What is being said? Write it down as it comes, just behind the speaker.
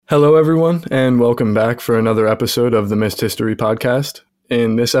Hello, everyone, and welcome back for another episode of the Missed History Podcast.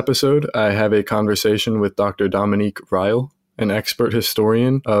 In this episode, I have a conversation with Dr. Dominique Reill, an expert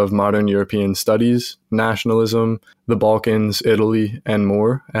historian of modern European studies, nationalism, the Balkans, Italy, and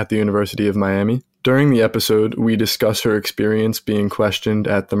more at the University of Miami. During the episode, we discuss her experience being questioned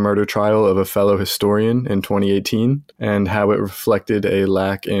at the murder trial of a fellow historian in 2018 and how it reflected a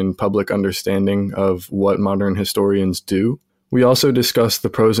lack in public understanding of what modern historians do. We also discuss the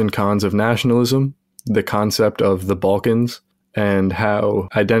pros and cons of nationalism, the concept of the Balkans, and how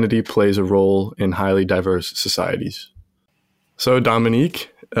identity plays a role in highly diverse societies. So,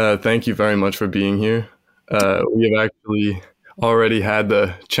 Dominique, thank you very much for being here. We have actually already had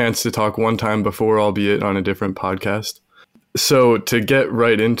the chance to talk one time before, albeit on a different podcast. So, to get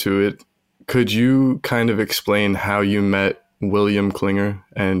right into it, could you kind of explain how you met William Klinger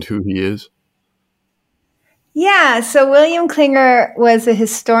and who he is? Yeah, so William Klinger was a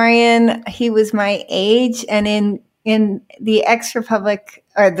historian. He was my age, and in the ex-republic,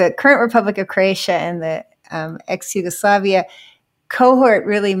 or the current Republic of Croatia and the ex-Yugoslavia, cohort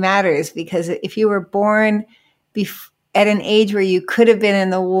really matters, because if you were born at an age where you could have been in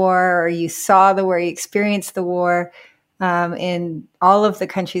the war, or you saw the war, you experienced the war in all of the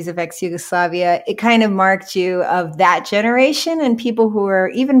countries of ex-Yugoslavia, it kind of marked you of that generation, and people who were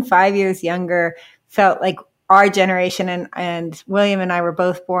even 5 years younger felt like our generation, and William and I were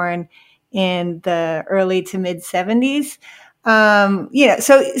both born in the early to mid 70s. So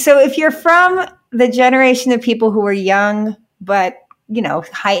if you're from the generation of people who were young, but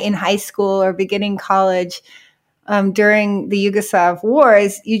in high school or beginning college during the Yugoslav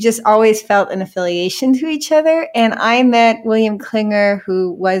wars, you just always felt an affiliation to each other. And I met William Klinger,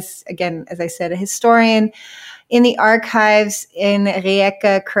 who was, again, as I said, a historian, in the archives in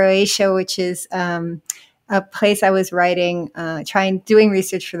Rijeka, Croatia, which is a place I was doing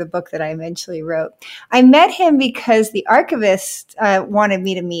research for the book that I eventually wrote. I met him because the archivist wanted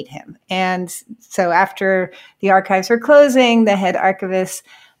me to meet him. And so after the archives were closing, the head archivist,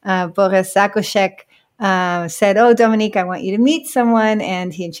 Boris Zakoszek, said, "Oh, Dominique, I want you to meet someone."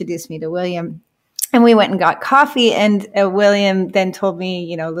 And he introduced me to William. And we went and got coffee. And William then told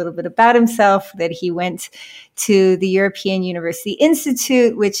me, a little bit about himself, that he went to the European University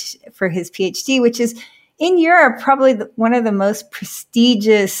Institute, for his PhD, which is in Europe, probably one of the most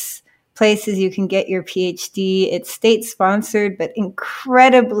prestigious places you can get your PhD. It's state-sponsored, but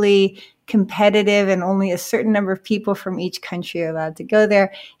incredibly competitive, and only a certain number of people from each country are allowed to go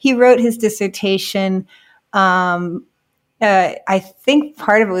there. He wrote his dissertation. I think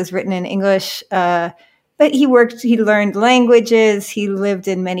part of it was written in English, but he learned languages. He lived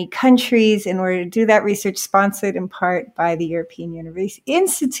in many countries in order to do that research, sponsored in part by the European University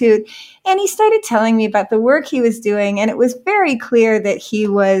Institute. And he started telling me about the work he was doing. And it was very clear that he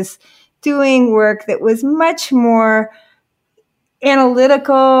was doing work that was much more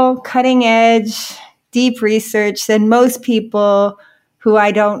analytical, cutting edge, deep research than most people who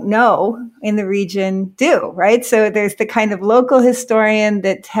I don't know in the region do, right? So there's the kind of local historian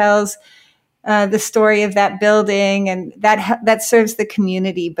that tells the story of that building, and that serves the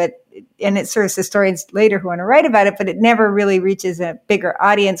community, and it serves historians later who want to write about it, but it never really reaches a bigger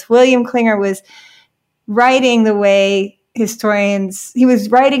audience. William Klinger was writing the way historians, he was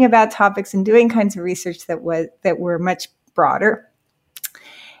writing about topics and doing kinds of research that were much broader.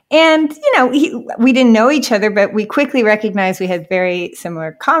 And, we didn't know each other, but we quickly recognized we had very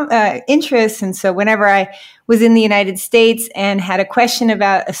similar interests. And so whenever I was in the United States and had a question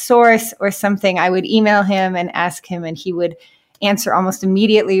about a source or something, I would email him and ask him, and he would answer almost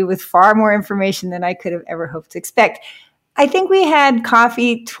immediately with far more information than I could have ever hoped to expect. I think we had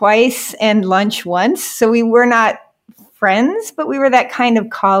coffee twice and lunch once. So we were not friends, but we were that kind of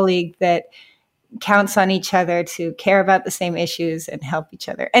colleague that counts on each other to care about the same issues and help each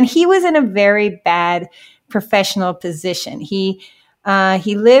other. And he was in a very bad professional position. He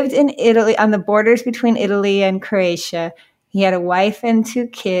lived in Italy, on the borders between Italy and Croatia. He had a wife and 2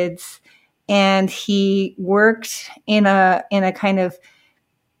 kids, and he worked in a kind of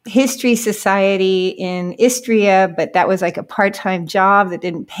history society in Istria, but that was like a part-time job that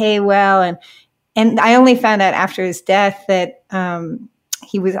didn't pay well. And I only found out after his death that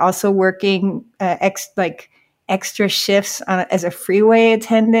he was also working extra shifts as a freeway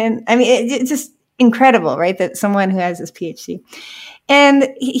attendant. I mean, it's just incredible, right? That someone who has his PhD. And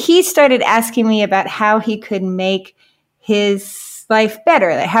he started asking me about how he could make his life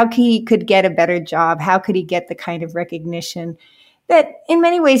better, like how he could get a better job, how could he get the kind of recognition that in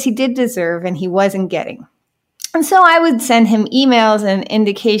many ways he did deserve and he wasn't getting. And so I would send him emails and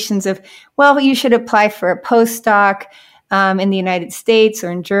indications of, well, you should apply for a postdoc. in the United States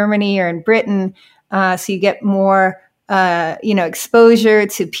or in Germany or in Britain. So you get more, exposure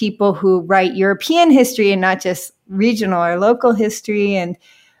to people who write European history and not just regional or local history. And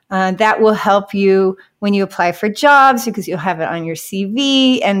that will help you when you apply for jobs because you'll have it on your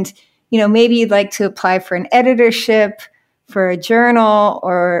CV. And, maybe you'd like to apply for an editorship for a journal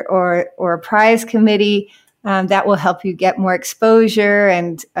or a prize committee. That will help you get more exposure.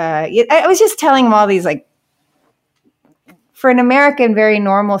 And I was just telling him all these, like, for an American, very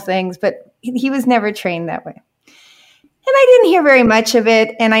normal things, but he was never trained that way. And I didn't hear very much of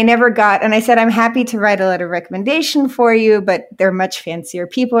it. And I said, I'm happy to write a letter of recommendation for you, but there are much fancier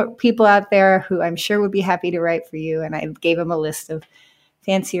people out there who I'm sure would be happy to write for you. And I gave him a list of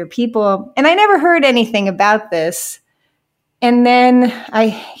fancier people. And I never heard anything about this. And then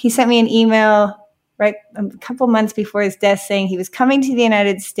he sent me an email right a couple months before his death saying he was coming to the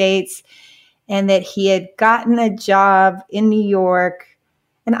United States and that he had gotten a job in New York.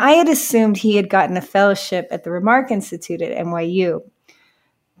 And I had assumed he had gotten a fellowship at the Remark Institute at NYU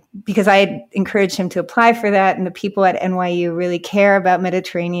because I had encouraged him to apply for that. And the people at NYU really care about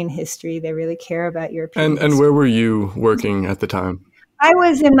Mediterranean history. They really care about European history. And where were you working at the time? I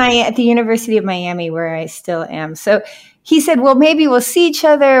was at the University of Miami, where I still am. So he said, well, maybe we'll see each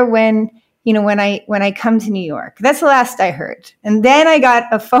other when I come to New York. That's the last I heard. And then I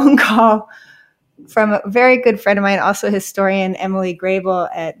got a phone call from a very good friend of mine, also historian, Emily Grable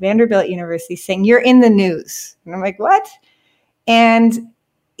at Vanderbilt University, saying, you're in the news. And I'm like, what? And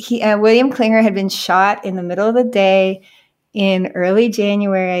William Klinger had been shot in the middle of the day in early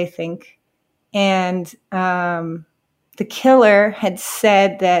January, I think. And the killer had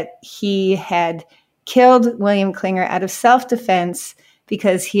said that he had killed William Klinger out of self-defense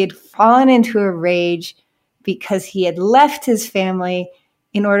because he had fallen into a rage because he had left his family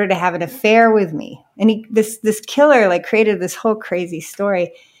in order to have an affair with me. And this killer created this whole crazy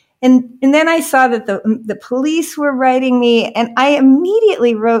story. And then I saw that the police were writing me, and I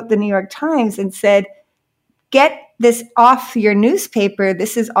immediately wrote the New York Times and said, get this off your newspaper.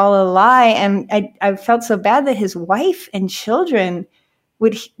 This is all a lie. And I felt so bad that his wife and children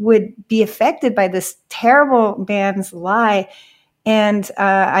would be affected by this terrible man's lie. And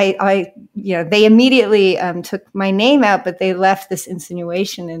they immediately took my name out, but they left this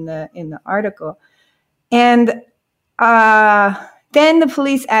insinuation in the article. And then the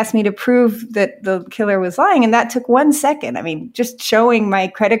police asked me to prove that the killer was lying, and that took 1 second. I mean, just showing my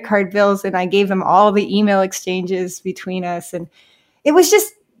credit card bills, and I gave them all the email exchanges between us, and it was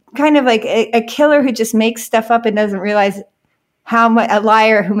just kind of like a killer who just makes stuff up and doesn't realize how much, a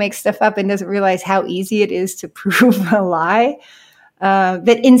liar who makes stuff up and doesn't realize how easy it is to prove a lie.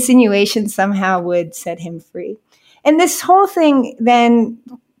 That insinuation somehow would set him free. And this whole thing then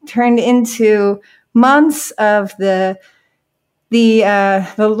turned into months of the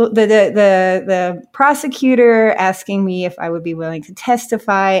prosecutor asking me if I would be willing to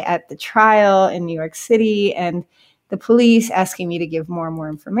testify at the trial in New York City, and the police asking me to give more and more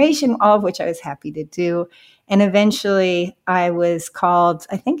information, all of which I was happy to do. And eventually I was called,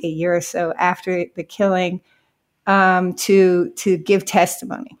 I think a year or so after the killing, to give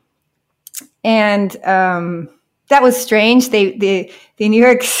testimony. And that was strange. The New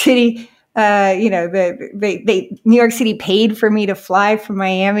York City, New York City paid for me to fly from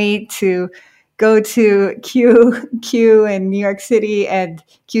Miami to go to Q in New York City and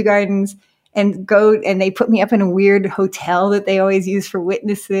Kew Gardens and they put me up in a weird hotel that they always use for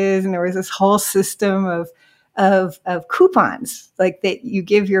witnesses. And there was this whole system of coupons, like that you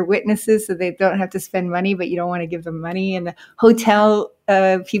give your witnesses so they don't have to spend money, but you don't want to give them money. And the hotel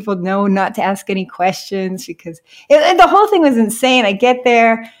people know not to ask any questions because the whole thing was insane. I get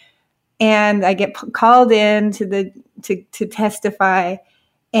there and I get called in to testify,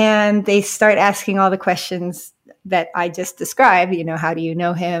 and they start asking all the questions that I just described. How do you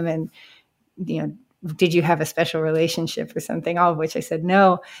know him? And, did you have a special relationship or something? All of which I said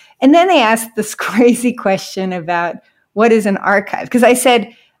no. And then they asked this crazy question about what is an archive? Because I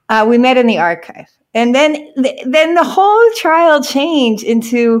said, we met in the archive. And then the whole trial changed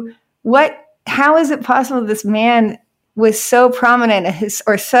into how is it possible this man was so prominent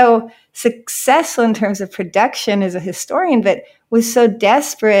or so successful in terms of production as a historian, but was so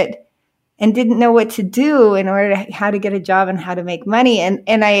desperate and didn't know what to do in order to how to get a job and how to make money. And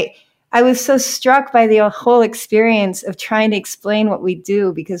I was so struck by the whole experience of trying to explain what we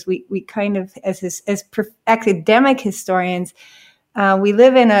do, because we kind of, as academic historians, we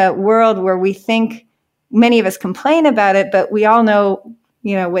live in a world where we think, many of us complain about it, but we all know,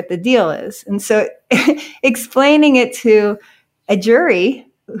 what the deal is. And so explaining it to a jury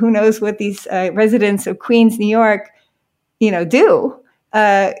who knows what these residents of Queens, New York, do,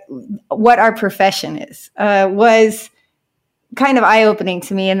 what our profession is, was kind of eye-opening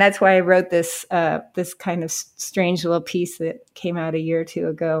to me. And that's why I wrote this kind of strange little piece that came out a year or two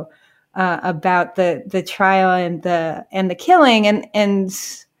ago, about the trial and the killing. And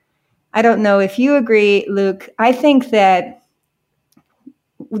I don't know if you agree, Luke. I think that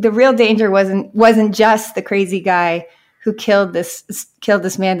the real danger wasn't just the crazy guy who killed this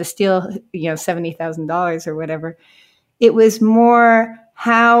man to steal, $70,000 or whatever. It was more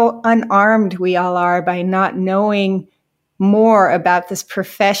how unarmed we all are by not knowing more about this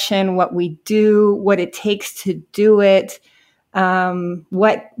profession, what we do, what it takes to do it,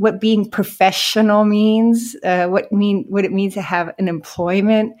 what being professional means, what it means to have an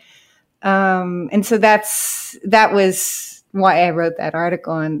employment. And so that was why I wrote that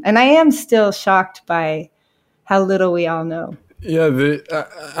article. And I am still shocked by how little we all know. Yeah,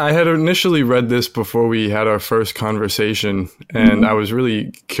 I had initially read this before we had our first conversation, and I was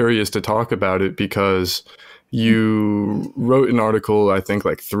really curious to talk about it because you wrote an article, I think,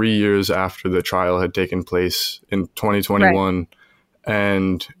 like 3 years after the trial had taken place in 2021, right.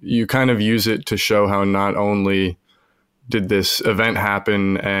 And you kind of use it to show how not only did this event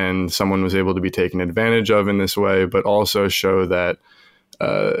happen and someone was able to be taken advantage of in this way, but also show that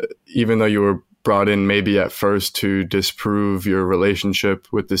even though you were brought in maybe at first to disprove your relationship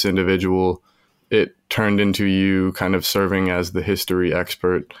with this individual, it turned into you kind of serving as the history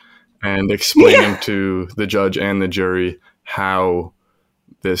expert and explaining to the judge and the jury how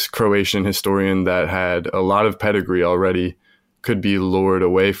this Croatian historian that had a lot of pedigree already could be lured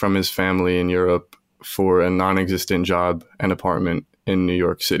away from his family in Europe for a non-existent job and apartment in New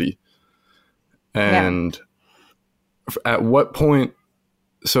York City. And at what point,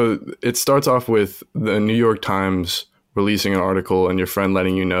 so it starts off with the New York Times releasing an article and your friend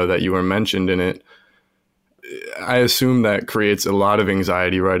letting you know that you were mentioned in it. I assume that creates a lot of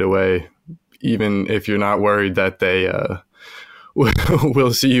anxiety right away, even if you're not worried that they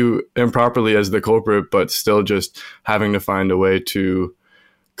will see you improperly as the culprit, but still just having to find a way to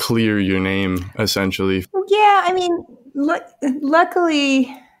clear your name, essentially. Yeah, I mean,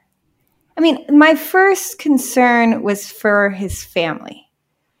 luckily, my first concern was for his family.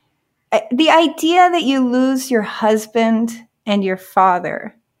 The idea that you lose your husband and your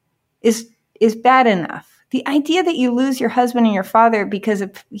father is bad enough. The idea that you lose your husband and your father because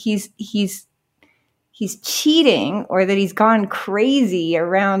of he's cheating or that he's gone crazy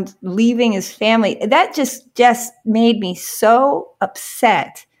around leaving his family, that just made me so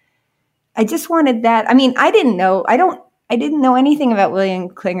upset. I just wanted that. I mean, I didn't know anything about William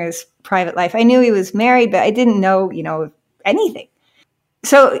Klinger's private life. I knew he was married, but I didn't know, anything.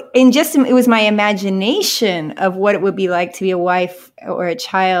 So it was my imagination of what it would be like to be a wife or a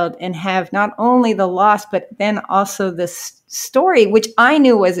child and have not only the loss, but then also this story, which I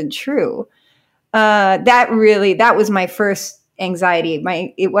knew wasn't true. That was my first anxiety.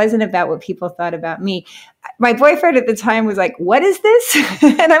 It wasn't about what people thought about me. My boyfriend at the time was like, "What is this?"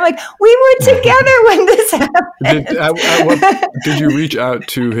 And I'm like, "We were together when this happened." Did you reach out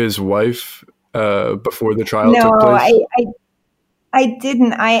to his wife before the trial took place? No, I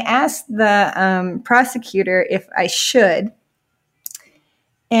didn't. I asked the prosecutor if I should,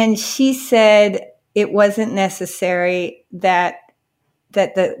 and she said it wasn't necessary.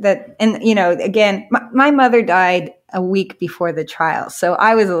 Again, my mother died a week before the trial, so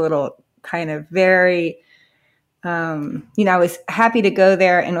I was a little kind of very, I was happy to go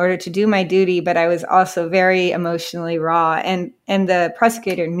there in order to do my duty, but I was also very emotionally raw, and the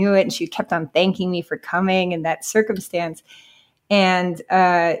prosecutor knew it, and she kept on thanking me for coming in that circumstance. And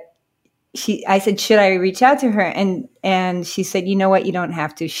I said, should I reach out to her? And she said, you know what? You don't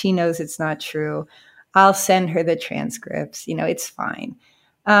have to. She knows it's not true. I'll send her the transcripts. It's fine.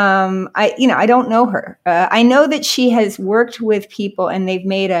 I don't know her. I know that she has worked with people and they've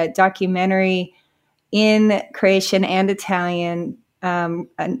made a documentary in Croatian and Italian,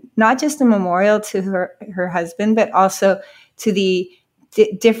 not just a memorial to her husband, but also to the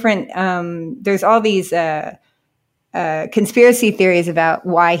different, there's all these, conspiracy theories about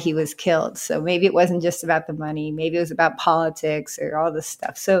why he was killed. So maybe it wasn't just about the money. Maybe it was about politics or all this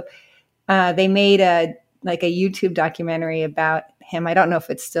stuff. So they made a YouTube documentary about him. I don't know if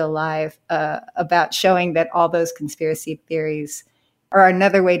it's still live, about showing that all those conspiracy theories are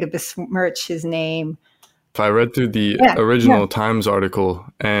another way to besmirch his name. I read through the original Times article,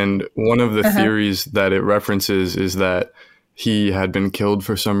 and one of the theories that it references is that he had been killed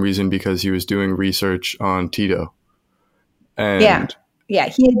for some reason because he was doing research on Tito. And he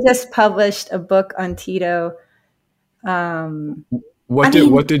had just published a book on Tito. What did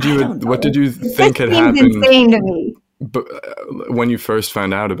you think had happened? Insane to me. But when you first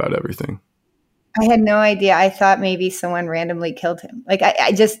found out about everything? I had no idea. I thought maybe someone randomly killed him. Like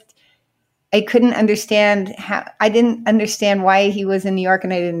I couldn't understand how. I didn't understand why he was in New York,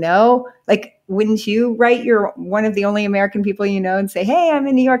 and I didn't know. Like, wouldn't you write you're one of the only American people you know and say, "Hey, I'm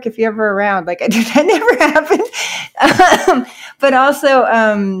in New York if you're ever around"? Like, that never happened. But also,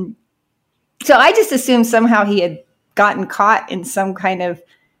 so I just assumed somehow he had gotten caught in some kind of,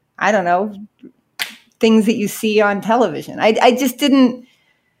 I don't know, things that you see on television. I just didn't.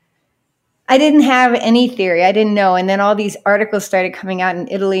 I didn't have any theory. I didn't know. And then all these articles started coming out in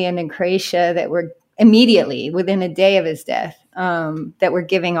Italy and in Croatia that were immediately within a day of his death, that were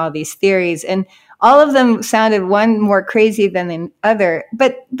giving all these theories. And all of them sounded one more crazy than the other.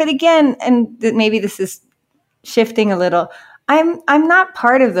 But again, and maybe this is shifting a little, I'm not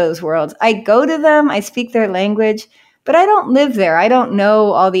part of those worlds. I go to them, I speak their language, but I don't live there. I don't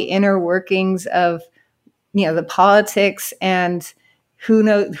know all the inner workings of, the politics and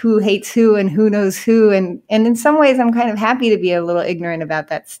who hates who and who knows who. And in some ways, I'm kind of happy to be a little ignorant about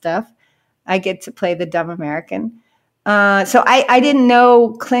that stuff. I get to play the dumb American. So I didn't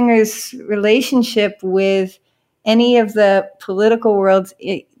know Klinger's relationship with any of the political worlds,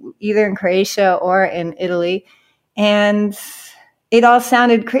 either in Croatia or in Italy. And it all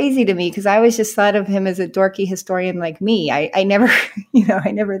sounded crazy to me because I always just thought of him as a dorky historian like me. I never, I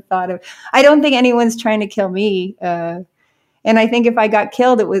never thought of, I don't think anyone's trying to kill me. And I think if I got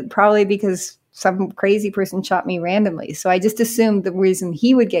killed, it would probably because some crazy person shot me randomly. So I just assumed the reason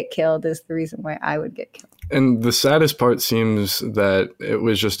he would get killed is the reason why I would get killed. And the saddest part seems that it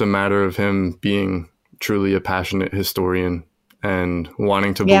was just a matter of him being truly a passionate historian and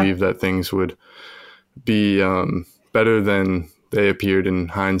wanting to believe that things would be better than they appeared in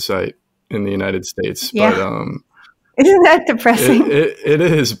hindsight in the United States. Yeah. But isn't that depressing? It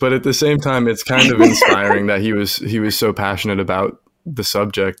is, but at the same time, it's kind of inspiring that he was so passionate about the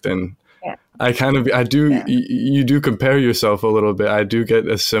subject. And you do compare yourself a little bit. I do get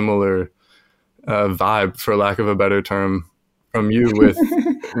a similar vibe, for lack of a better term, from you with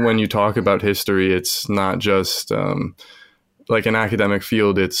when you talk about history. It's not just like an academic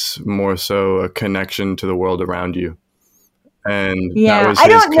field. It's more so a connection to the world around you. And that was I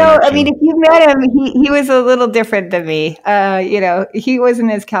don't know. connection. I mean, if you met him, he was a little different than me. He wasn't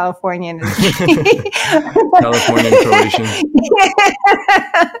as Californian as me. Californian Croatian.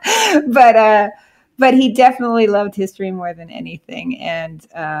 But he definitely loved history more than anything. And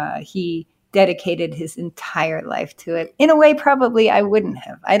he dedicated his entire life to it. In a way, probably I wouldn't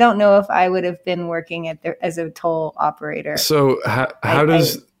have. I don't know if I would have been working as a toll operator. So how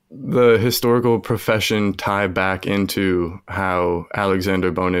does the historical profession tie back into how Alexander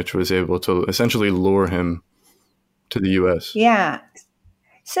Bonich was able to essentially lure him to the U.S.? Yeah.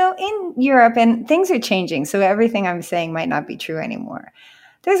 So in Europe, and things are changing, so everything I'm saying might not be true anymore.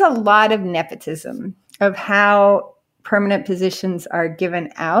 There's a lot of nepotism of how permanent positions are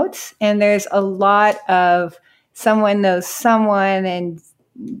given out. And there's a lot of someone knows someone and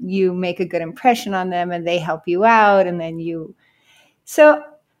you make a good impression on them and they help you out. And then so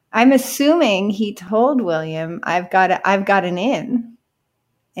I'm assuming he told William, I've got an in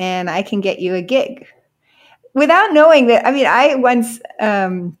and I can get you a gig without knowing that. I mean, I once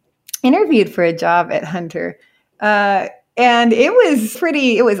interviewed for a job at Hunter and it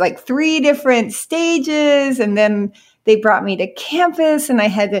was like 3 different stages. And then they brought me to campus and I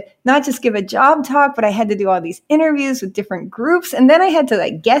had to not just give a job talk, but I had to do all these interviews with different groups. And then I had to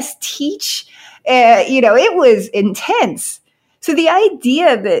like guest teach. It was intense. So the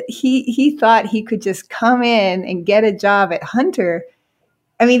idea that he thought he could just come in and get a job at Hunter,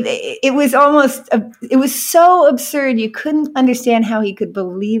 I mean, it was so absurd. You couldn't understand how he could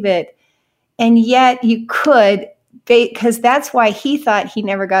believe it. And yet you could, because that's why he thought he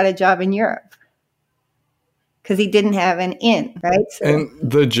never got a job in Europe. Because he didn't have an in, right? So,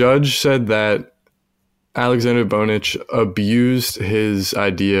 and the judge said that Alexander Bonich abused his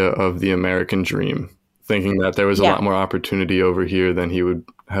idea of the American dream, thinking that there was a lot more opportunity over here than he would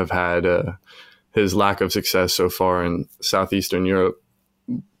have had his lack of success so far in Southeastern Europe.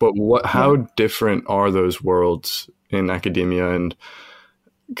 But how different are those worlds in academia? And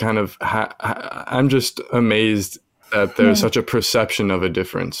kind of, I'm just amazed that there's such a perception of a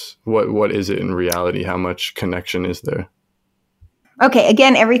difference. What is it in reality? How much connection is there? Okay,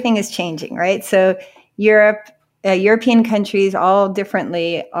 again, everything is changing, right? So European countries all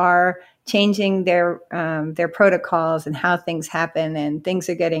differently are changing their protocols and how things happen, and things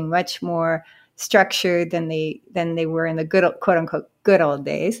are getting much more structured than they were in the quote unquote good old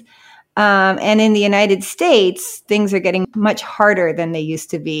days. And in the United States, things are getting much harder than they used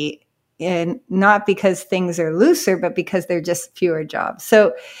to be and not because things are looser, but because there are just fewer jobs.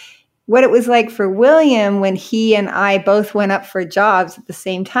 So what it was like for William when he and I both went up for jobs at the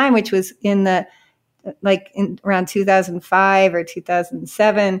same time, which was in around 2005 or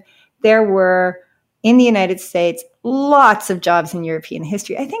 2007, there were in the United States lots of jobs in European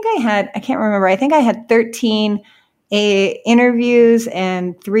history. I can't remember, I think I had 13 interviews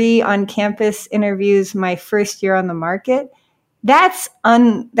and 3 on-campus interviews my first year on the market. That's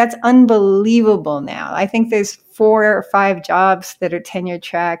unbelievable now. I think there's 4 or 5 jobs that are tenure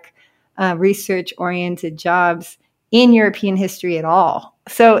track, research-oriented jobs in European history at all.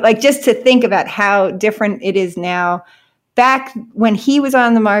 So just to think about how different it is now, back when he was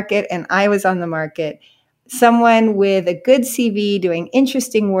on the market and I was on the market, someone with a good CV doing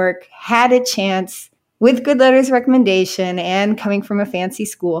interesting work had a chance with good letters of recommendation and coming from a fancy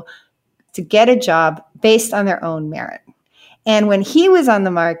school to get a job based on their own merit. And when he was on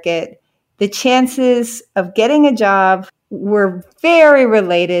the market, the chances of getting a job were very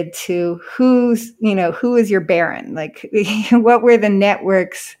related to who is your baron? What were the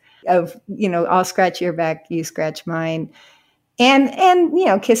networks of, I'll scratch your back, you scratch mine.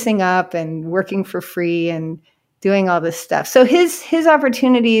 And kissing up and working for free and doing all this stuff. So his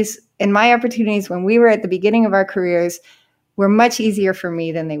opportunities and my opportunities when we were at the beginning of our careers were much easier for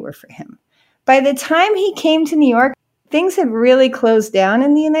me than they were for him. By the time he came to New York, things had really closed down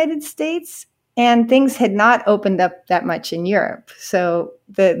in the United States and things had not opened up that much in Europe. So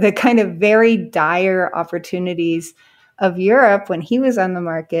the kind of very dire opportunities of Europe when he was on the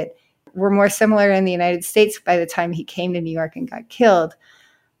market were more similar in the United States by the time he came to New York and got killed.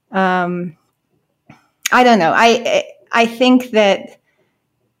 I don't know. I think that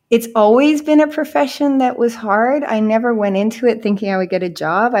it's always been a profession that was hard. I never went into it thinking I would get a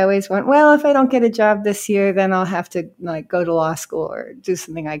job. I always went, well, if I don't get a job this year, then I'll have to go to law school or do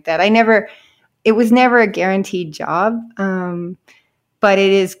something like that. It was never a guaranteed job. But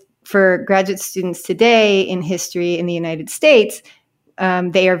it is for graduate students today in history in the United States.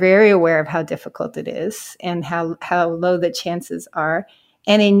 They are very aware of how difficult it is and how low the chances are.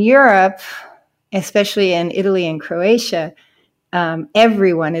 And in Europe, especially in Italy and Croatia,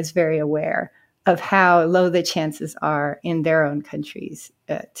 everyone is very aware of how low the chances are in their own countries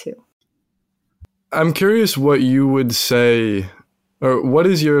too. I'm curious what you would say, or what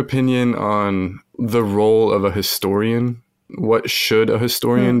is your opinion on the role of a historian? What should a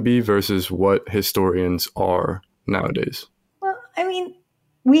historian be versus what historians are nowadays? Well, I mean,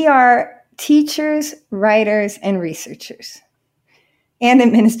 we are teachers, writers, and researchers, and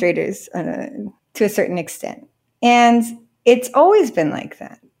administrators to a certain extent. And it's always been like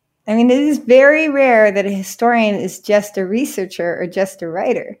that. I mean, it is very rare that a historian is just a researcher or just a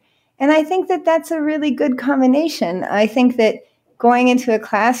writer. And I think that that's a really good combination. I think that going into a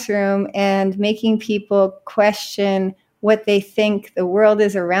classroom and making people question what they think the world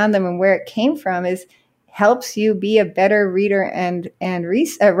is around them and where it came from helps you be a better reader and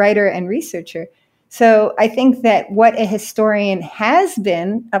writer and researcher. So I think that what a historian has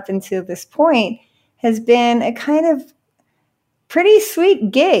been up until this point has been a kind of pretty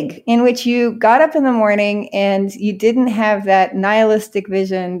sweet gig in which you got up in the morning and you didn't have that nihilistic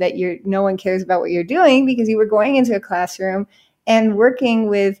vision that no one cares about what you're doing, because you were going into a classroom and working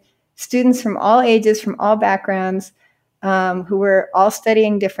with students from all ages, from all backgrounds, who were all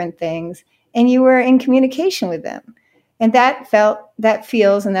studying different things, and you were in communication with them. And that felt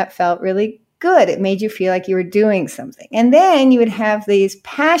really good. It made you feel like you were doing something. And then you would have these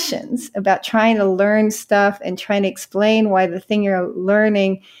passions about trying to learn stuff and trying to explain why the thing you're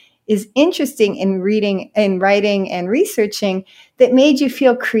learning is interesting in reading and writing and researching, that made you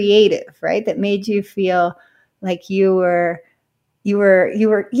feel creative, right? That made you feel like you were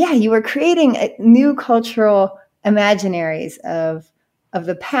creating new cultural imaginaries of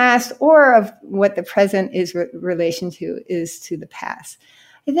the past, or of what the present is relation to the past.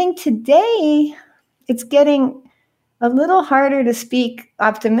 I think today it's getting a little harder to speak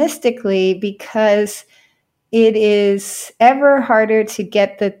optimistically, because it is ever harder to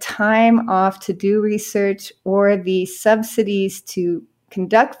get the time off to do research or the subsidies to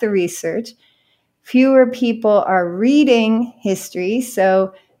conduct the research. Fewer people are reading history,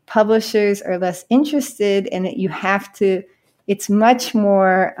 so publishers are less interested in it. It's much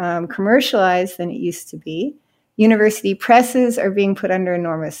more commercialized than it used to be. University presses are being put under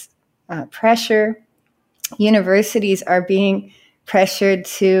enormous pressure. Universities are being pressured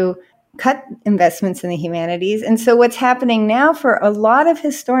to cut investments in the humanities. And so what's happening now for a lot of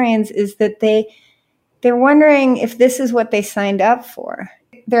historians is that they're wondering if this is what they signed up for.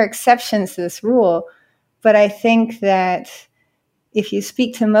 There are exceptions to this rule, but I think that if you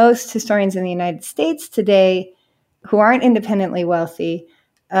speak to most historians in the United States today who aren't independently wealthy,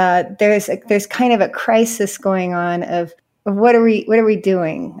 there's kind of a crisis going on of what are we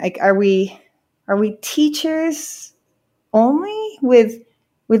doing? Like, are we teachers only with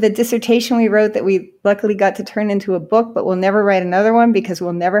a dissertation we wrote that we luckily got to turn into a book, but we'll never write another one because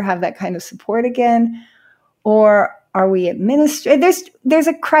we'll never have that kind of support again? Or are we administrators? There's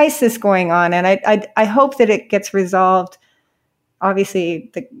a crisis going on, and I hope that it gets resolved.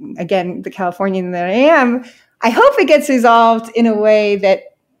 Obviously, the Californian that I am, I hope it gets resolved in a way that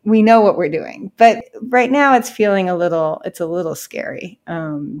we know what we're doing. But right now it's feeling a little scary.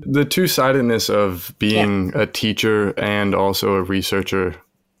 The two-sidedness of being a teacher and also a researcher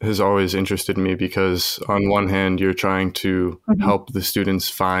has always interested me, because on one hand, you're trying to help the students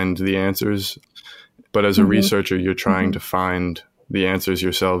find the answers, but as a researcher, you're trying to find the answers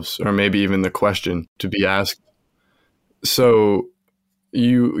yourselves, or maybe even the question to be asked. So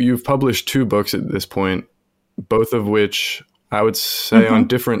you've published 2 books at this point, both of which I would say on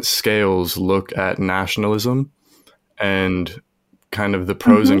different scales look at nationalism and kind of the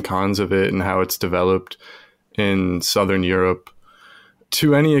pros and cons of it and how it's developed in Southern Europe.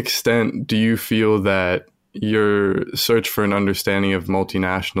 To any extent, do you feel that your search for an understanding of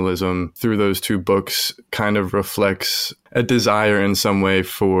multinationalism through those 2 books kind of reflects a desire in some way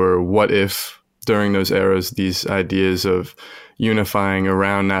for what if during those eras these ideas of unifying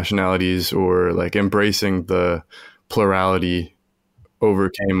around nationalities or like embracing the plurality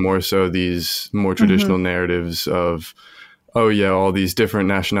overcame more so these more traditional narratives of, oh yeah, all these different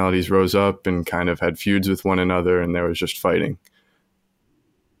nationalities rose up and kind of had feuds with one another and there was just fighting?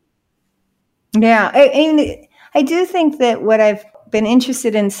 Yeah, I do think that what I've been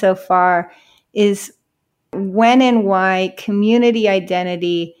interested in so far is when and why community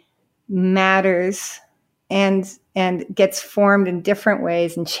identity matters and gets formed in different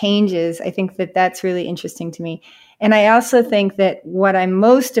ways and changes. I think that that's really interesting to me. And I also think that what I'm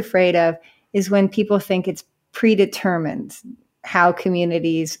most afraid of is when people think it's predetermined how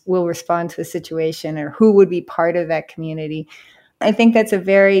communities will respond to a situation or who would be part of that community. I think that's a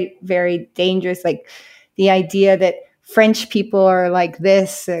very, very dangerous, like the idea that French people are like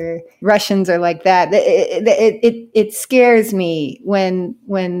this or Russians are like that. It scares me when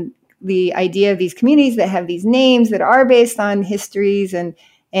the idea of these communities that have these names that are based on histories and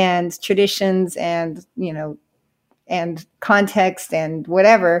traditions and, and context and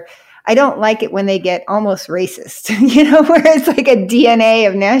whatever. I don't like it when they get almost racist, where it's like a DNA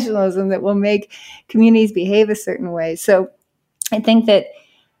of nationalism that will make communities behave a certain way. So I think that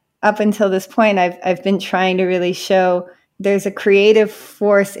up until this point, I've been trying to really show there's a creative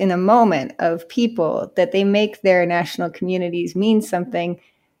force in a moment of people that they make their national communities mean something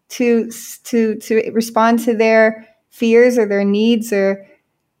to respond to their fears or their needs or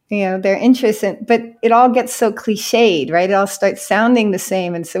their interests. But it all gets so cliched, right? It all starts sounding the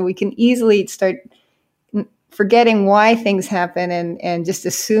same, and so we can easily start forgetting why things happen and just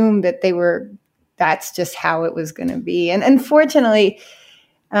assume that that's just how it was going to be. And unfortunately,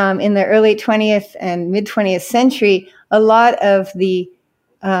 in the early 20th and mid 20th century, a lot of the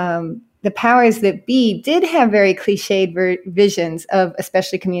powers that be did have very cliched visions of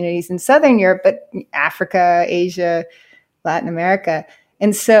especially communities in Southern Europe, but Africa, Asia, Latin America.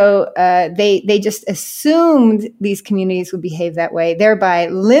 And so they just assumed these communities would behave that way, thereby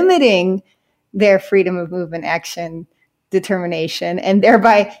limiting their freedom of movement, action, determination, and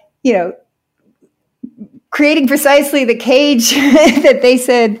thereby, creating precisely the cage that they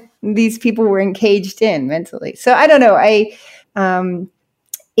said these people were encaged in mentally. So I don't know. I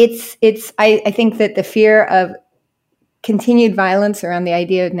think that the fear of continued violence around the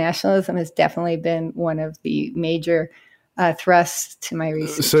idea of nationalism has definitely been one of the major thrusts to my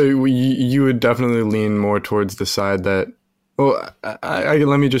research. So you would definitely lean more towards the side that, well,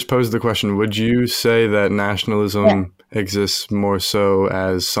 let me just pose the question. Would you say that nationalism exists more so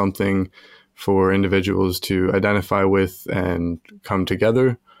as something for individuals to identify with and come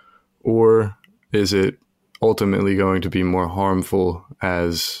together? Or is it ultimately going to be more harmful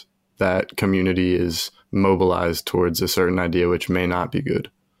as that community is mobilized towards a certain idea which may not be good?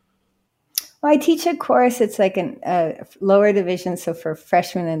 Well, I teach a course, it's like a lower division, so for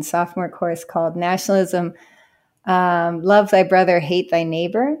freshman and sophomore course called Nationalism, Love Thy Brother, Hate Thy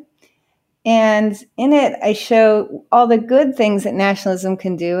Neighbor. And in it, I show all the good things that nationalism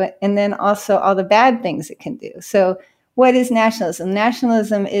can do, and then also all the bad things it can do. So what is nationalism?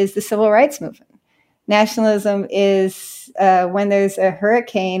 Nationalism is the civil rights movement. Nationalism is when there's a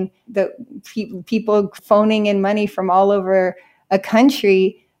hurricane, the people phoning in money from all over a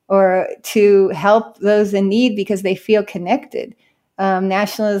country or to help those in need because they feel connected.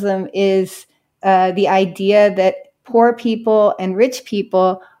 nationalism is the idea that poor people and rich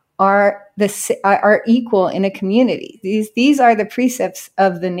people are equal in a community. These are the precepts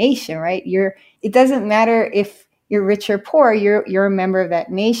of the nation, right? It doesn't matter if you're rich or poor, you're a member of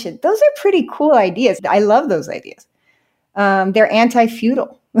that nation. Those are pretty cool ideas. I love those ideas. They're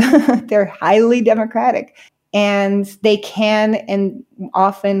anti-feudal. They're highly democratic. And they can and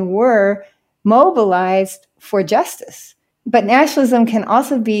often were mobilized for justice. But nationalism can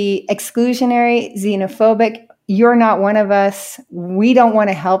also be exclusionary, xenophobic. You're not one of us. We don't want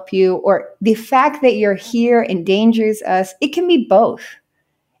to help you. Or the fact that you're here endangers us. It can be both.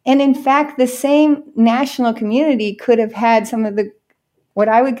 And in fact, the same national community could have had some of what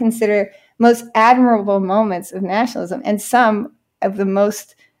I would consider most admirable moments of nationalism and some of the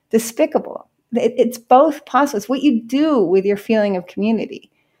most despicable. It's both possible. It's what you do with your feeling of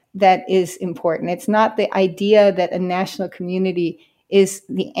community that is important. It's not the idea that a national community is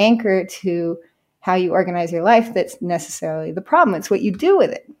the anchor to how you organize your life that's necessarily the problem. It's what you do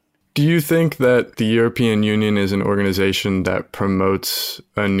with it. Do you think that the European Union is an organization that promotes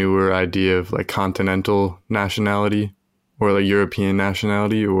a newer idea of like continental nationality or like European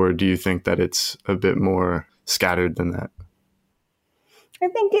nationality, or do you think that it's a bit more scattered than that? I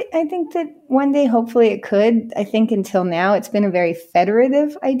think that one day, hopefully it could. I think until now, it's been a very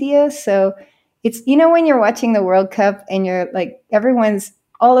federative idea. So it's, when you're watching the World Cup and you're like, everyone's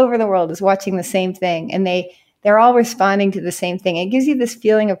all over the world is watching the same thing and they're all responding to the same thing. It gives you this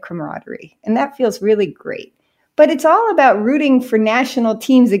feeling of camaraderie and that feels really great. But it's all about rooting for national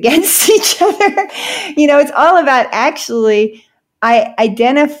teams against each other. It's all about actually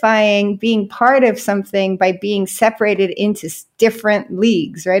identifying being part of something by being separated into different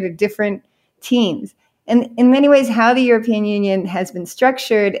leagues, right, or different teams. And in many ways, how the European Union has been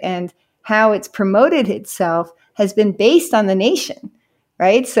structured and how it's promoted itself has been based on the nation,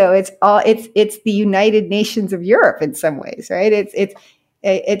 right? So it's the United Nations of Europe in some ways, right? It's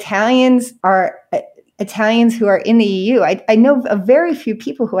Italians who are in the EU. I know of very few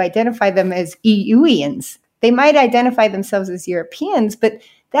people who identify them as EUians. They might identify themselves as Europeans, but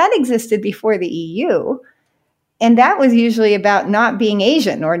that existed before the EU. And that was usually about not being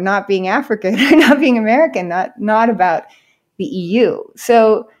Asian or not being African or not being American, not about the EU.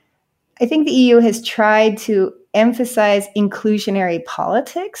 So I think the EU has tried to emphasize inclusionary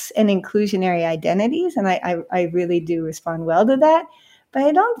politics and inclusionary identities. And I really do respond well to that. But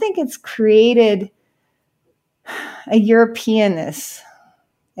I don't think it's created a Europeanness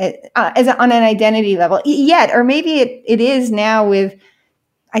on an identity level yet, or maybe it is now with,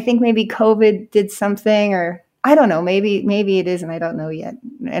 I think maybe COVID did something, or I don't know, maybe it is, and I don't know yet,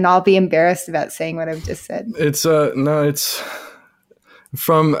 and I'll be embarrassed about saying what I've just said. It's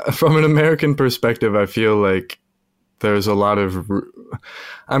from an American perspective, I feel like there's a lot of,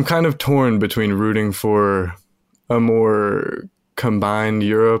 I'm kind of torn between rooting for a more combined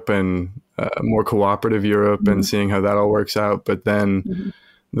Europe and a more cooperative Europe and seeing how that all works out, but then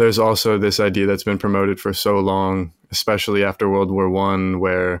there's also this idea that's been promoted for so long, especially after World War I,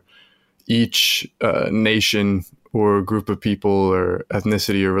 where each nation or group of people or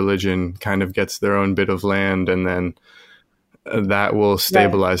ethnicity or religion kind of gets their own bit of land, and then that will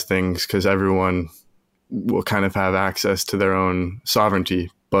stabilize things because everyone will kind of have access to their own sovereignty.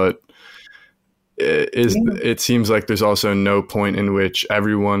 But it seems like there's also no point in which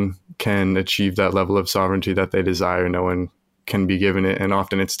everyone can achieve that level of sovereignty that they desire. No one can be given it, and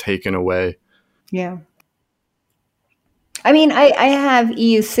often it's taken away. Yeah. I mean, I have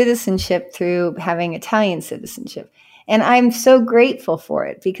EU citizenship through having Italian citizenship, and I'm so grateful for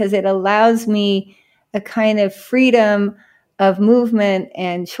it because it allows me a kind of freedom of movement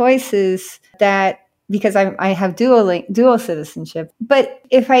and choices because I have dual citizenship. But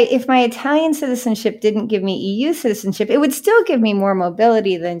if my Italian citizenship didn't give me EU citizenship, it would still give me more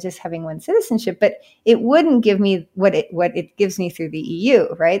mobility than just having one citizenship, but it wouldn't give me what it gives me through the EU,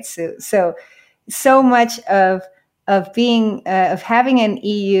 right? So much of having an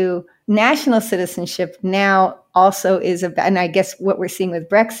EU national citizenship now also is about, and I guess what we're seeing with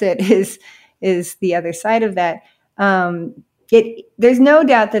Brexit is the other side of that. There's no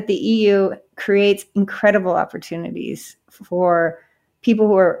doubt that the EU creates incredible opportunities for people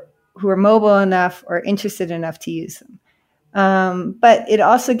who are mobile enough or interested enough to use them. But it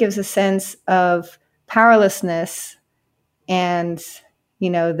also gives a sense of powerlessness, and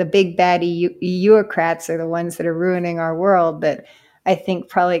the big bad bureaucrats are the ones that are ruining our world. That I think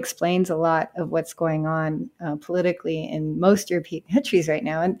probably explains a lot of what's going on politically in most European countries right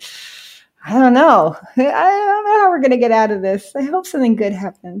now. And I don't know how we're going to get out of this. I hope something good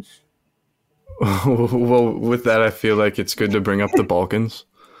happens. Well, with that, I feel like it's good to bring up the Balkans.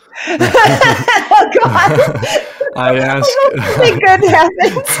 Oh, God. I ask. Thank good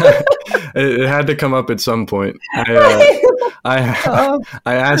heavens. It had to come up at some point. I Oh,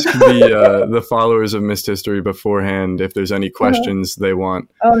 I asked the followers of Missed History beforehand if there's any questions oh they no.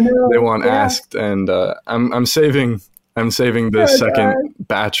 want Yeah. asked, and I'm saving the Oh, second God.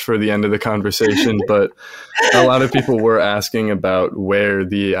 batch for the end of the conversation. But a lot of people were asking about where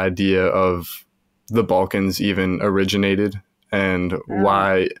the idea of the Balkans even originated and Oh,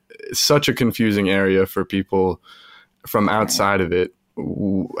 why such a confusing area for people from right. outside of it.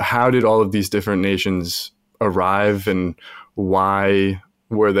 How did all of these different nations arrive, and why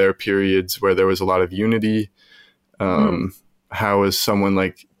were there periods where there was a lot of unity? Mm, How was someone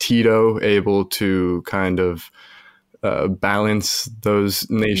like Tito able to kind of balance those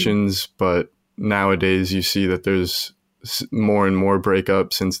mm, nations? But nowadays you see that there's more and more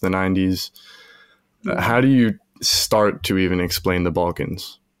breakup since the 90s. yeah. How do you start to even explain the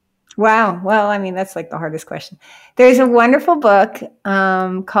Balkans? Wow. Well, I mean, that's like the hardest question. There's a wonderful book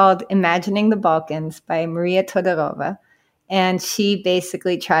called Imagining the Balkans by Maria Todorova. And she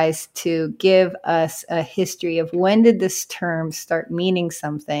basically tries to give us a history of when did this term start meaning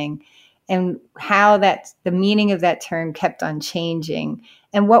something and how the meaning of that term kept on changing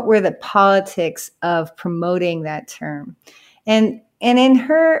and what were the politics of promoting that term. And in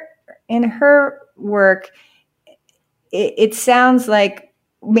her work, it sounds like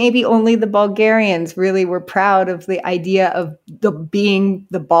maybe only the Bulgarians really were proud of the idea of being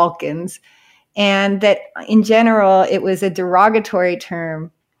the Balkans, and that in general it was a derogatory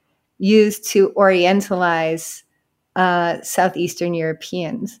term used to orientalize Southeastern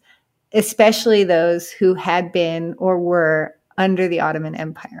Europeans, especially those who had been or were under the Ottoman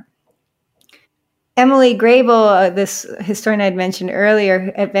Empire. Emily Grable, this historian I'd mentioned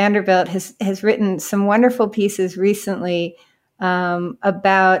earlier at Vanderbilt, has written some wonderful pieces recently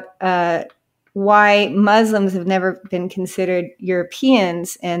about why Muslims have never been considered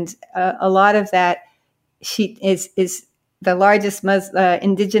Europeans, and a lot of that she is the largest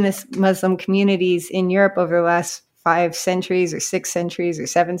indigenous Muslim communities in Europe over the last 5 centuries or 6 centuries or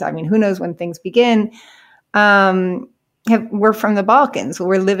seven. I mean, who knows when things begin? Um, we're from the Balkans.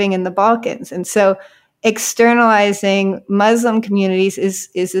 We're living in the Balkans. And so externalizing Muslim communities is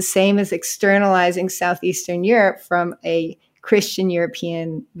the same as externalizing Southeastern Europe from a Christian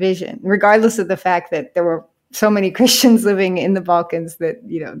European vision, regardless of the fact that there were so many Christians living in the Balkans that,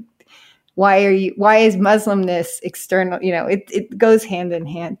 why is Muslimness external? It goes hand in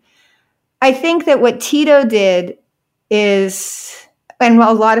hand. I think that what Tito did is, and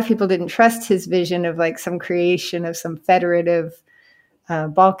a lot of people didn't trust his vision of like some creation of some federative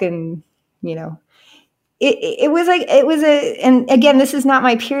Balkan, and again, this is not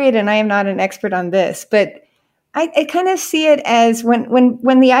my period, and I am not an expert on this, but I kind of see it as when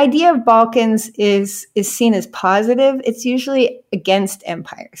the idea of Balkans is seen as positive, it's usually against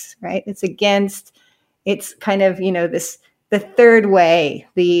empires, right? It's kind of the third way,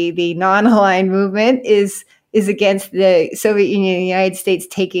 the non-aligned movement is against the Soviet Union and the United States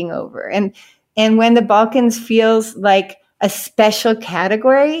taking over, and when the Balkans feels like a special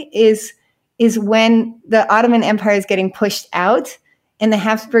category is when the Ottoman Empire is getting pushed out and the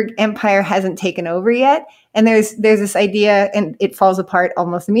Habsburg Empire hasn't taken over yet. And there's this idea, and it falls apart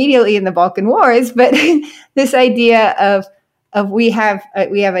almost immediately in the Balkan Wars, but this idea of we're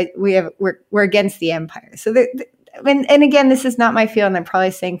against the empire. So and again, this is not my field, and I'm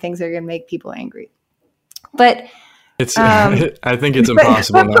probably saying things that are going to make people angry. But It's I think it's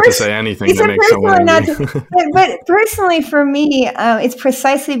impossible not to say anything that makes someone angry. But personally, for me, it's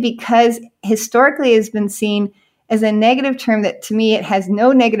precisely because historically it has been seen as a negative term that, to me, it has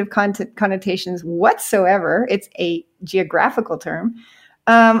no negative connotations whatsoever. It's a geographical term.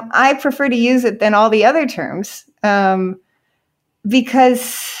 I prefer to use it than all the other terms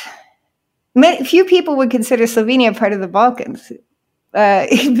because few people would consider Slovenia part of the Balkans, but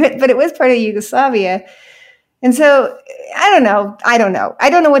it was part of Yugoslavia. And so I don't know. I don't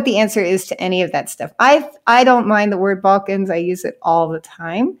know what the answer is to any of that stuff. I don't mind the word Balkans. I use it all the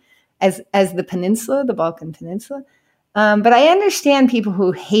time as the peninsula, the Balkan Peninsula. But I understand people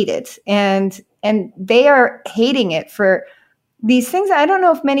who hate it, and they are hating it for these things. I don't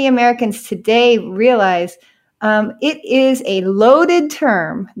know if many Americans today realize it is a loaded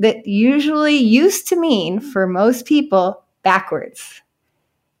term that usually used to mean, for most people, backwards,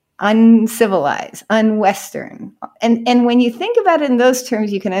 uncivilized, unwestern. And when you think about it in those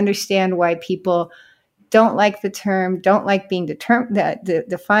terms, you can understand why people don't like the term, don't like being defined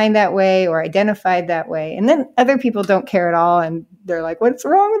that way or identified that way. And then other people don't care at all. And they're like, what's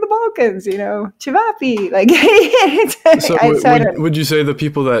wrong with the Balkans? Chivapi. Like, would you say the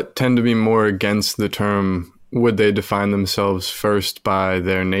people that tend to be more against the term, would they define themselves first by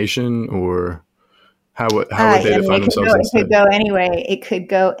their nation, or how would they define themselves instead? It could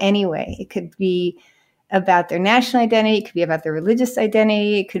go anyway. It could be about their national identity. It could be about their religious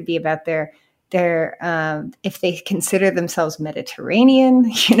identity. It could be about their if they consider themselves Mediterranean,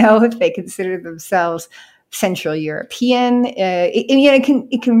 if they consider themselves Central European,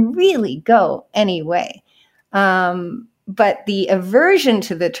 it can really go any way. But the aversion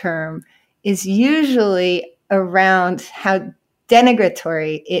to the term is usually around how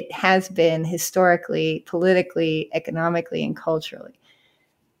denigratory it has been historically, politically, economically, and culturally.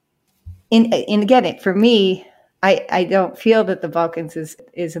 And again, for me, I don't feel that the Balkans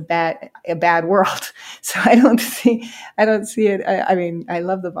is a bad world. So I don't see it. I mean, I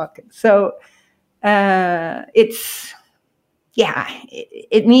love the Balkans. So it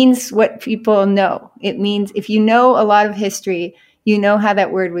means what people know. It means if you know a lot of history, you know how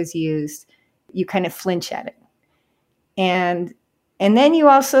that word was used, you kind of flinch at it. And then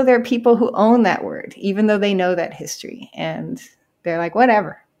there are people who own that word, even though they know that history, and they're like,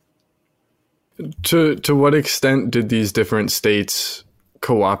 whatever. To what extent did these different states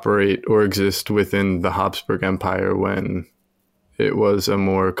cooperate or exist within the Habsburg Empire when it was a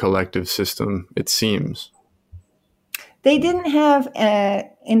more collective system, it seems? They didn't have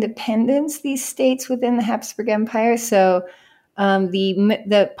independence, these states within the Habsburg Empire. So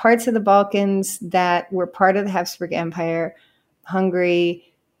the parts of the Balkans that were part of the Habsburg Empire,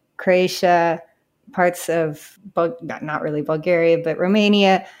 Hungary, Croatia, parts of, not really Bulgaria, but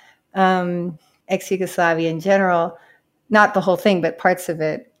Romania, ex-Yugoslavia in general, not the whole thing, but parts of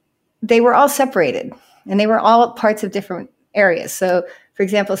it, they were all separated, and they were all parts of different areas. So, for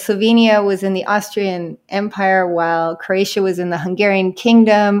example, Slovenia was in the Austrian Empire, while Croatia was in the Hungarian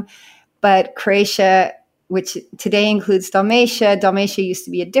Kingdom. But Croatia, which today includes Dalmatia used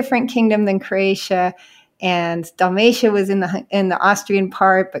to be a different kingdom than Croatia, and Dalmatia was in the Austrian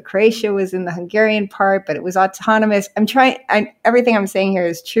part, but Croatia was in the Hungarian part, but it was autonomous. Everything I'm saying here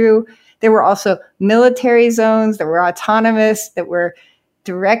is true. There were also military zones that were autonomous, that were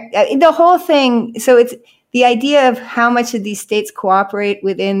direct, the whole thing. So it's the idea of how much did these states cooperate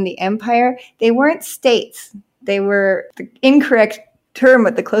within the empire. They weren't states. They were, the incorrect term,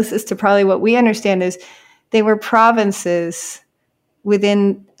 but the closest to probably what we understand is they were provinces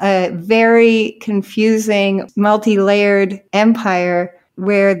within a very confusing, multi-layered empire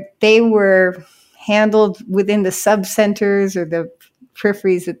where they were handled within the sub-centers or the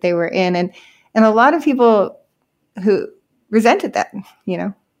peripheries that they were in. And a lot of people who resented that,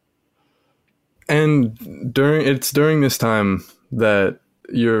 And during this time that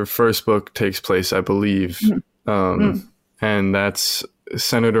your first book takes place, I believe. And that's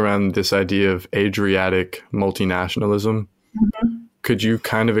centered around this idea of Adriatic multinationalism. Mm-hmm. Could you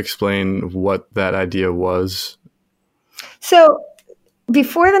kind of explain what that idea was? So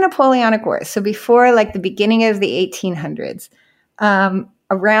before the Napoleonic Wars, so before like the beginning of the 1800s,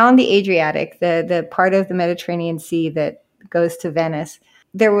 around the Adriatic, the part of the Mediterranean Sea that goes to Venice,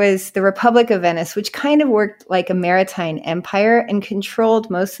 there was the Republic of Venice, which kind of worked like a maritime empire and controlled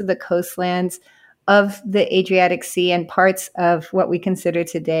most of the coastlands of the Adriatic Sea and parts of what we consider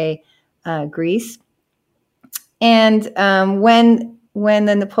today Greece. And when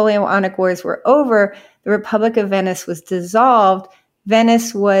the Napoleonic Wars were over, the Republic of Venice was dissolved.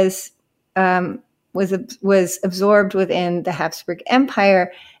 Venice was absorbed within the Habsburg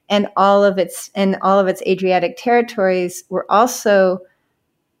Empire, and all of its Adriatic territories were also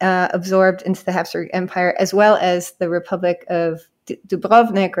absorbed into the Habsburg Empire, as well as the Republic of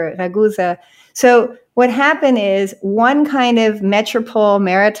Dubrovnik or Ragusa. So what happened is one kind of metropole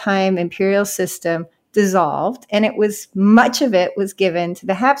maritime imperial system dissolved, and much of it was given to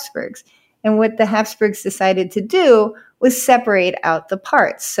the Habsburgs. And what the Habsburgs decided to do was separate out the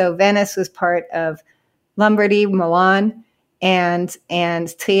parts. So Venice was part of Lombardy, Milan, and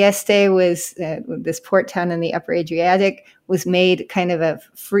Trieste was this port town in the Upper Adriatic, was made kind of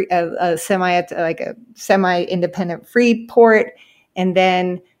a semi-independent free port, and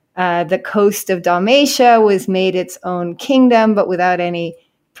then the coast of Dalmatia was made its own kingdom, but without any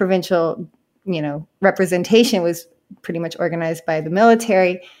provincial, representation. It was pretty much organized by the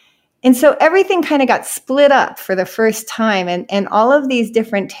military. And so everything kind of got split up for the first time. And all of these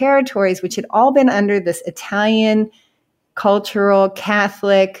different territories, which had all been under this Italian, cultural,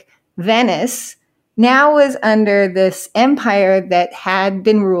 Catholic Venice, now was under this empire that had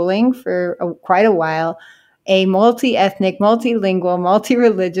been ruling for quite a while, a multi-ethnic, multilingual,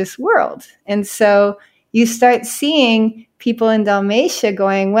 multi-religious world. And so you start seeing people in Dalmatia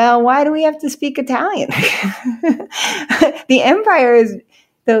going, well, why do we have to speak Italian? The empire is,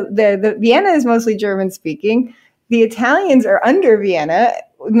 the Vienna is mostly German speaking. The Italians are under Vienna.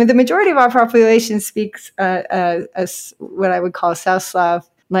 The majority of our population speaks what I would call South Slav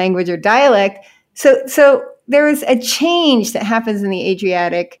language or dialect. So there is a change that happens in the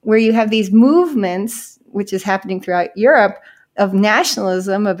Adriatic where you have these movements, which is happening throughout Europe, of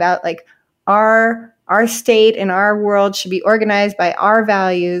nationalism about like our state and our world should be organized by our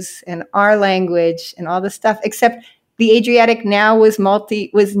values and our language and all this stuff, except the Adriatic now was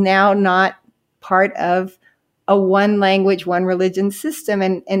now not part of a one language, one religion system.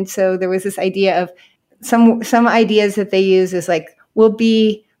 And so there was this idea of some ideas that they use is like, we'll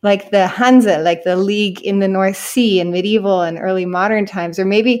be like the Hansa, like the League in the North Sea in medieval and early modern times, or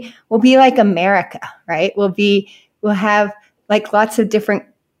maybe we'll be like America, right? We'll have like lots of different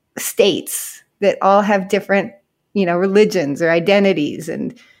states that all have different, religions or identities.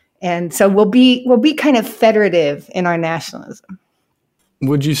 And so we'll be kind of federative in our nationalism.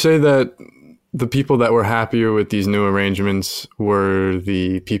 Would you say that the people that were happier with these new arrangements were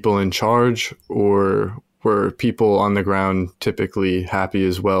the people in charge, or were people on the ground typically happy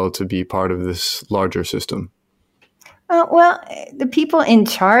as well to be part of this larger system? Well, the people in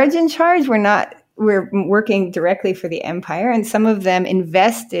charge were working directly for the empire, and some of them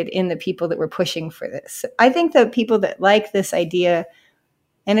invested in the people that were pushing for this. I think the people that like this idea,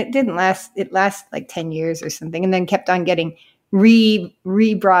 and it lasted like 10 years or something, and then kept on getting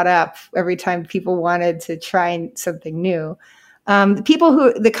re-brought up every time people wanted to try something new.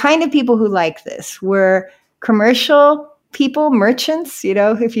 The kind of people who like this were commercial people, merchants.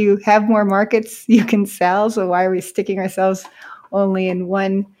 If you have more markets, you can sell. So why are we sticking ourselves only in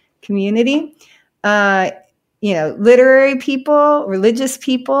one community? Literary people, religious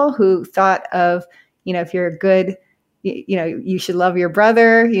people who thought of, if you're good, you should love your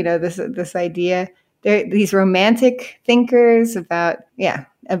brother. This idea. These romantic thinkers about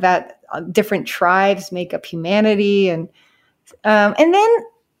different tribes make up humanity, and then,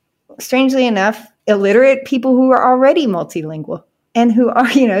 strangely enough, illiterate people who are already multilingual and who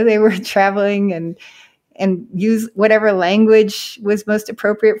are, they were traveling and use whatever language was most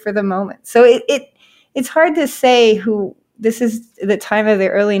appropriate for the moment. So it's hard to say who. This is the time of the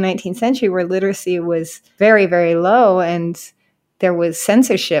early 19th century where literacy was very, very low and there was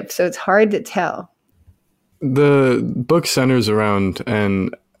censorship. So it's hard to tell. The book centers around an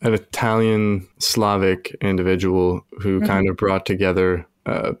Italian Slavic individual who kind of brought together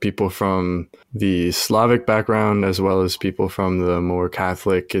people from the Slavic background as well as people from the more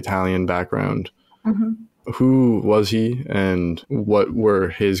Catholic Italian background. Mm-hmm. Who was he and what were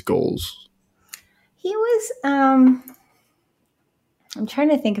his goals? He was, I'm trying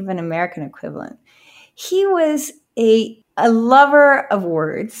to think of an American equivalent. He was a lover of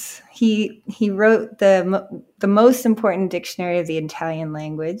words. He wrote the most important dictionary of the Italian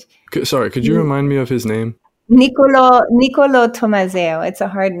language. Could you remind me of his name? Niccolo Tommaseo. It's a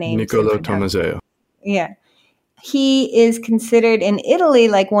hard name. Niccolo Tommaseo. Yeah. He is considered in Italy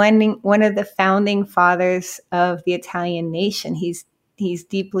like one of the founding fathers of the Italian nation. He's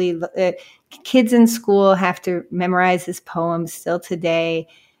deeply kids in school have to memorize his poems still today.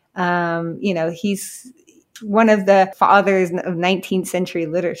 He's one of the fathers of 19th century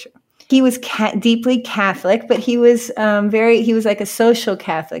literature. He was deeply Catholic, but he was he was like a social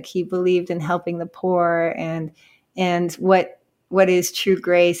Catholic. He believed in helping the poor and what is true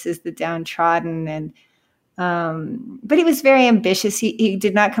grace is the downtrodden. And but he was very ambitious. He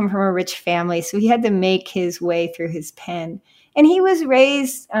did not come from a rich family, so he had to make his way through his pen. And he was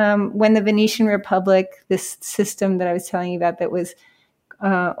raised when the Venetian Republic, this system that I was telling you about that was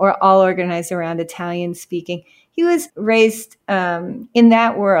all organized around Italian speaking, he was raised in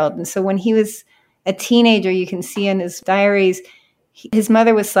that world. And so when he was a teenager, you can see in his diaries, his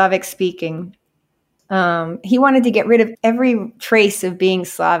mother was Slavic speaking. He wanted to get rid of every trace of being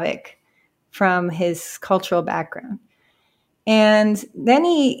Slavic from his cultural background. And then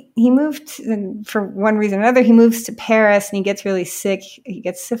he moved, for one reason or another, he moves to Paris and he gets really sick. He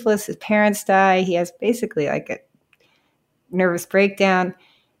gets syphilis, his parents die. He has basically like a nervous breakdown.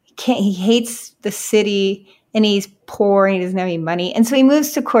 He hates the city and he's poor and he doesn't have any money. And so he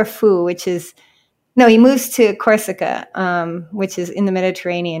moves to Corfu, he moves to Corsica, which is in the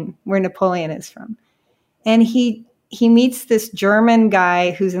Mediterranean where Napoleon is from. And he meets this German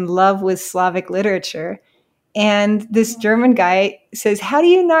guy who's in love with Slavic literature. And this German guy says, how do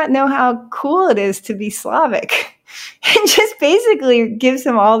you not know how cool it is to be Slavic? And just basically gives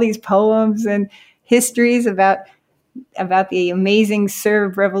him all these poems and histories about the amazing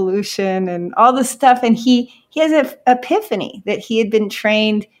Serb revolution and all this stuff. And he has an epiphany that he had been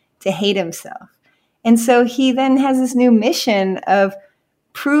trained to hate himself. And so he then has this new mission of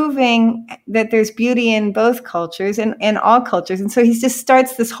proving that there's beauty in both cultures and all cultures. And so he just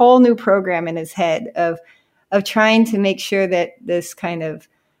starts this whole new program in his head of trying to make sure that this kind of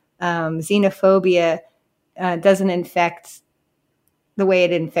xenophobia doesn't infect the way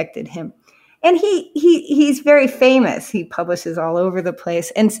it infected him. And he's very famous. He publishes all over the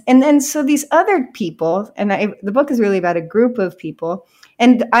place. And then so these other people, and the book is really about a group of people,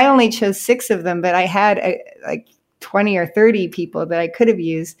 and I only chose 6 of them, but I had like 20 or 30 people that I could have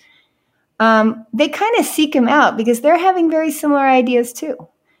used. They kind of seek him out because they're having very similar ideas too.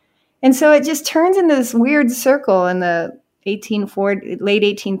 And so it just turns into this weird circle in the late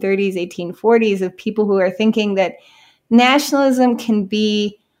 1830s, 1840s of people who are thinking that nationalism can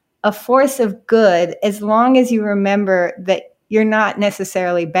be a force of good as long as you remember that you're not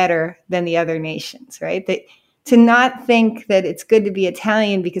necessarily better than the other nations, right? That to not think that it's good to be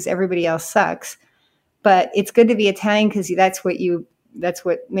Italian because everybody else sucks, but it's good to be Italian because that's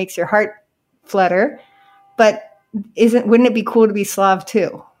what makes your heart flutter. But wouldn't it be cool to be Slav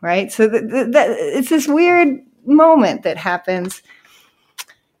too, right? So it's this weird moment that happens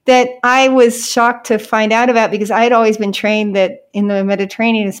that I was shocked to find out about because I had always been trained that in the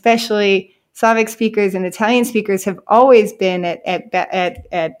Mediterranean, especially Slavic speakers and Italian speakers have always been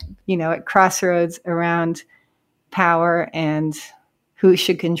at crossroads around power and who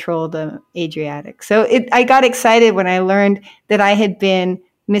should control the Adriatic. So I got excited when I learned that I had been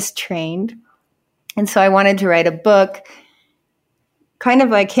mistrained. And so I wanted to write a book kind of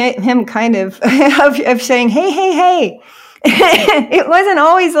like him kind of saying, hey, it wasn't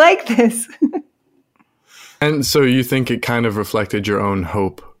always like this. And so you think it kind of reflected your own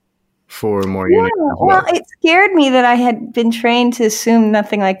hope for more unity? Yeah, well, it scared me that I had been trained to assume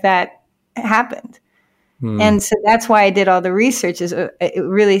nothing like that happened. And so that's why I did all the research. It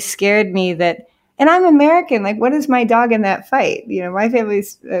really scared me that, and I'm American, like what is my dog in that fight? You know, my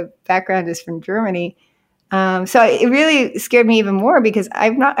family's background is from Germany. So it really scared me even more because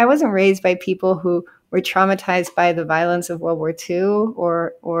I wasn't raised by people who were traumatized by the violence of World War II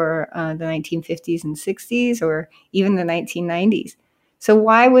or the 1950s and 60s or even the 1990s. So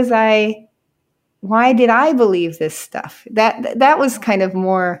why did I believe this stuff? That was kind of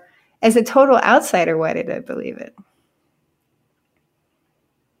more, as a total outsider, why did I believe it?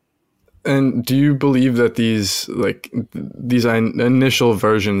 And do you believe that these initial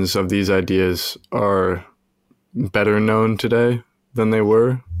versions of these ideas are better known today than they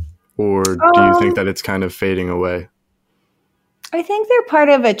were? Or do you think that it's kind of fading away? I think they're part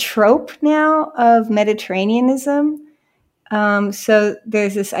of a trope now of Mediterraneanism. So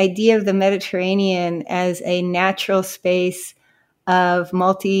there's this idea of the Mediterranean as a natural space of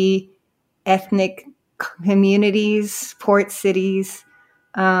multi-ethnic communities, port cities,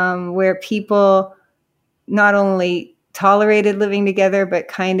 where people not only tolerated living together, but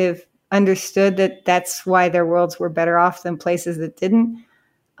kind of understood that that's why their worlds were better off than places that didn't.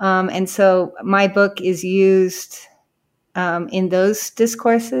 And so my book is used in those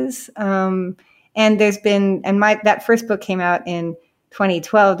discourses. And there's been, that first book came out in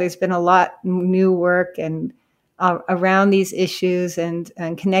 2012. There's been a lot new work and around these issues and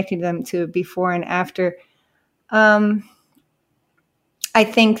connecting them to before and after. I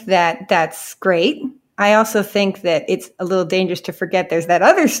think that that's great. I also think that it's a little dangerous to forget there's that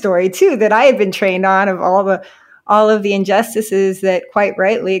other story too that I had been trained on of all of the injustices that quite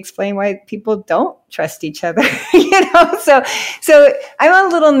rightly explain why people don't trust each other. So I'm a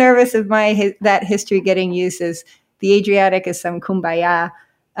little nervous of that history getting used as the Adriatic as some kumbaya,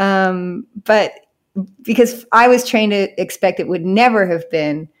 but because I was trained to expect it would never have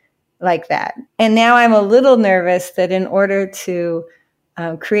been like that. And now I'm a little nervous that in order to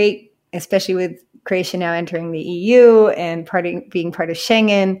create, especially with Croatia now entering the EU and being part of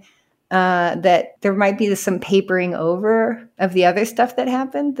Schengen, that there might be some papering over of the other stuff that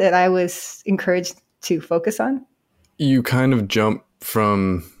happened that I was encouraged to focus on. You kind of jump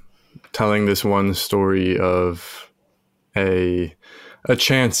from telling this one story of a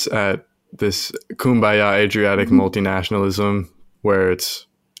chance at this kumbaya Adriatic multinationalism where it's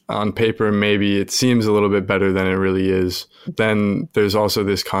on paper, maybe it seems a little bit better than it really is. Then there's also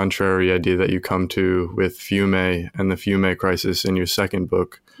this contrary idea that you come to with Fiume and the Fiume crisis in your second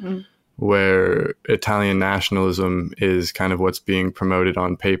book, where Italian nationalism is kind of what's being promoted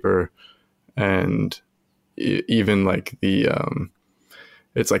on paper. And even like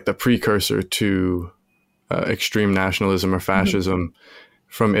it's like the precursor to extreme nationalism or fascism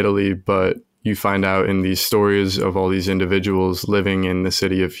from Italy. But you find out in these stories of all these individuals living in the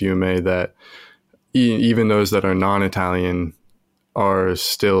city of Fiume that even those that are non-Italian are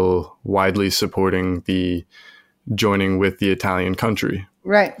still widely supporting the joining with the Italian country.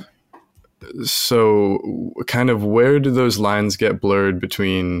 Right. So kind of where do those lines get blurred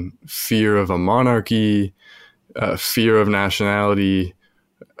between fear of a monarchy, fear of nationality,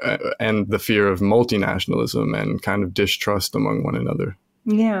 and the fear of multinationalism and kind of distrust among one another?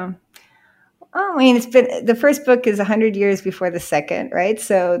 Yeah. I mean, the first book is 100 years before the second, right?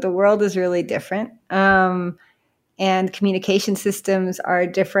 So the world is really different. And communication systems are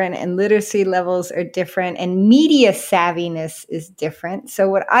different, and literacy levels are different, and media savviness is different. So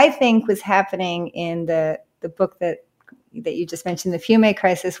what I think was happening in the book that you just mentioned, the Fiume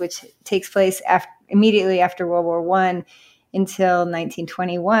Crisis, which takes place immediately after World War I until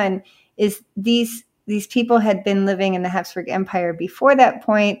 1921, is these people had been living in the Habsburg Empire before that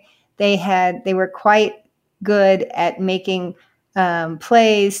point. They were quite good at making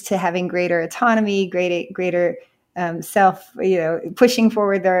plays to having greater autonomy, greater pushing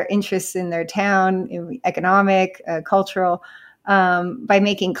forward their interests in their town, economic, cultural, by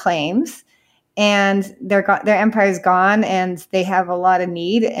making claims. And their empire's gone, and they have a lot of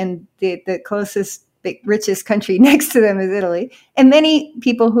need. And the closest, richest country next to them is Italy. And many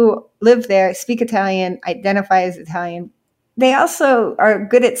people who live there speak Italian, identify as Italian. They also are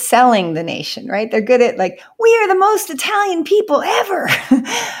good at selling the nation, right? They're good at we are the most Italian people ever.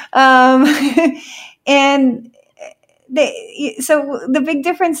 And so the big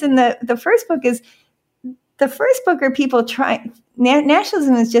difference in the first book is the first book are people trying.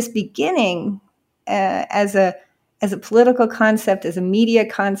 Nationalism is just beginning as a political concept, as a media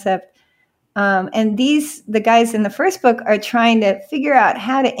concept, and the guys in the first book are trying to figure out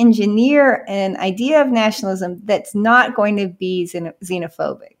how to engineer an idea of nationalism that's not going to be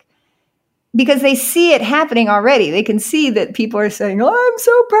xenophobic. Because they see it happening already. They can see that people are saying, "Oh, I'm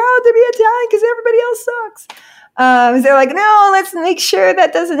so proud to be Italian because everybody else sucks." They're like, "No, let's make sure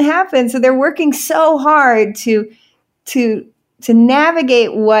that doesn't happen." So they're working so hard to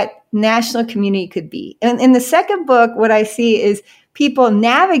navigate what national community could be. And in the second book, what I see is people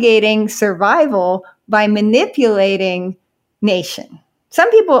navigating survival by manipulating nation. Some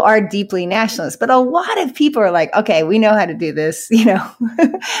people are deeply nationalist, but a lot of people are like, okay, we know how to do this.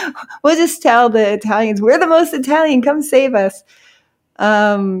 We'll just tell the Italians, we're the most Italian, come save us.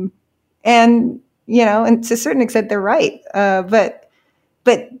 And to a certain extent, they're right. But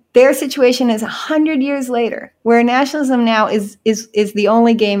their situation is 100 years later, where nationalism now is the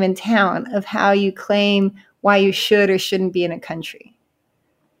only game in town of how you claim why you should or shouldn't be in a country.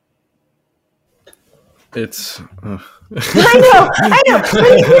 It's I know.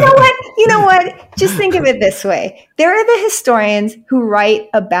 But you know what? Just think of it this way. There are the historians who write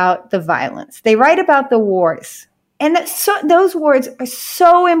about the violence. They write about the wars. And those wars are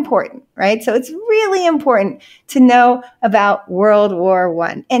so important, right? So it's really important to know about World War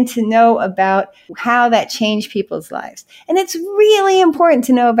I and to know about how that changed people's lives. And it's really important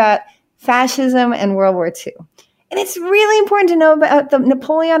to know about fascism and World War II. And it's really important to know about the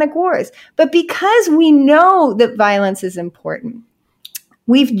Napoleonic Wars. But because we know that violence is important,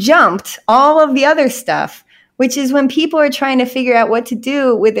 we've jumped all of the other stuff, which is when people are trying to figure out what to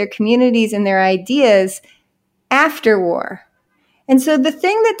do with their communities and their ideas after war. And so the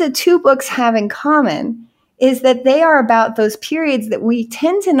thing that the two books have in common is that they are about those periods that we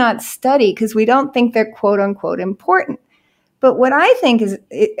tend to not study because we don't think they're quote unquote important. But what I think is,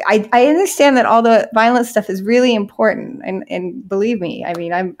 I understand that all the violent stuff is really important, and believe me, I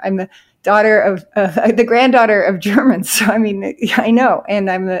mean, I'm the daughter of the granddaughter of Germans, so I mean, I know, and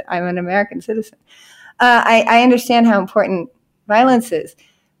I'm an American citizen. I understand how important violence is,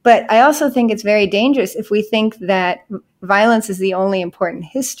 but I also think it's very dangerous if we think that violence is the only important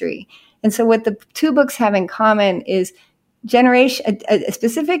history. And so, what the two books have in common is a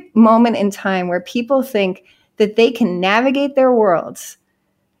specific moment in time where people think that they can navigate their worlds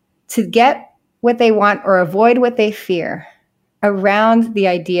to get what they want or avoid what they fear around the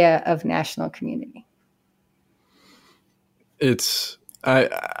idea of national community.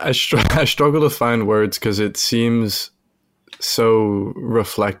 I struggle to find words because it seems so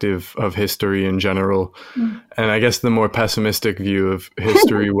reflective of history in general. Mm. And I guess the more pessimistic view of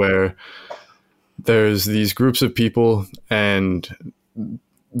history where there's these groups of people and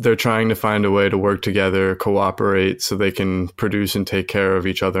they're trying to find a way to work together, cooperate so they can produce and take care of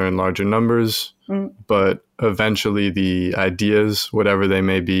each other in larger numbers. Mm. But eventually the ideas, whatever they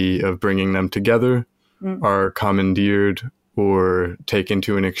may be, of bringing them together are commandeered or taken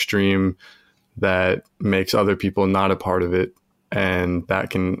to an extreme that makes other people not a part of it. And that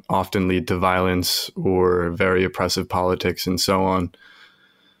can often lead to violence or very oppressive politics and so on.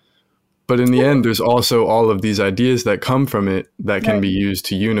 But in the end, there's also all of these ideas that come from it that can be used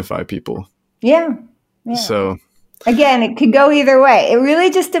to unify people. Yeah. So again, it could go either way. It really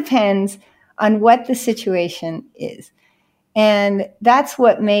just depends on what the situation is. And that's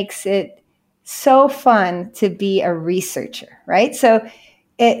what makes it so fun to be a researcher, right? So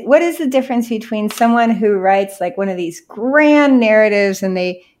what is the difference between someone who writes like one of these grand narratives and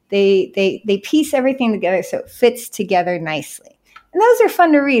they piece everything together so it fits together nicely? And those are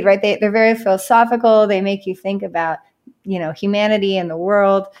fun to read, right? They're very philosophical. They make you think about, humanity and the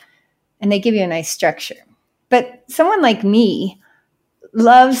world, and they give you a nice structure. But someone like me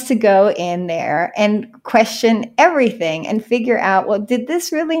loves to go in there and question everything and figure out, well, did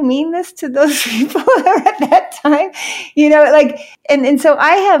this really mean this to those people at that time? And so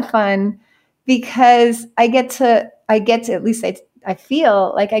I have fun because I get to, at least I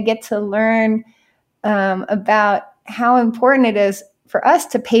feel like I get to learn about how important it is for us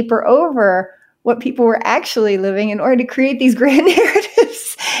to paper over what people were actually living in order to create these grand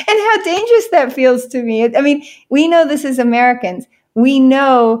narratives, and how dangerous that feels to me. I mean, we know this as Americans. We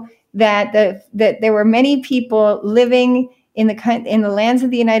know that that there were many people living in the lands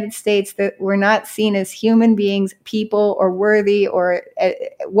of the United States that were not seen as human beings, people, or worthy, or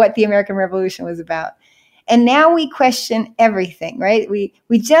what the American Revolution was about. And now we question everything, right? We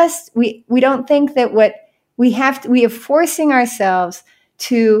don't think that what we are forcing ourselves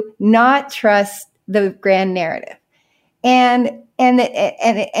to not trust the grand narrative. And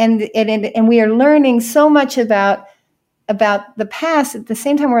we are learning so much about the past. At the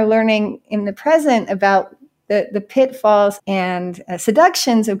same time, we're learning in the present about the pitfalls and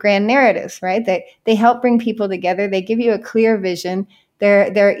seductions of grand narratives, right? They help bring people together. They give you a clear vision.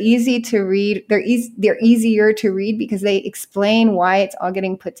 They're easy to read. They're easier to read because they explain why it's all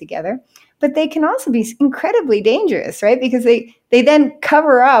getting put together. But they can also be incredibly dangerous, right? Because they then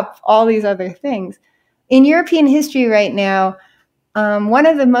cover up all these other things. In European history right now, one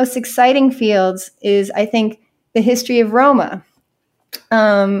of the most exciting fields is, I think, the history of Roma.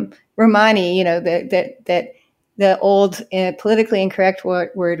 Romani, that the old politically incorrect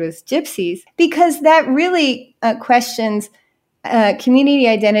word was gypsies, because that really questions community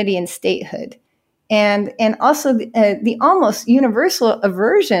identity and statehood. And also the almost universal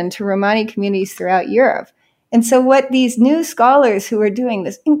aversion to Romani communities throughout Europe. And so what these new scholars who are doing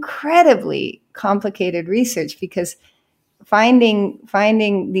this incredibly complicated research, because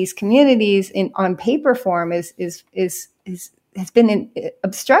finding these communities on paper form has been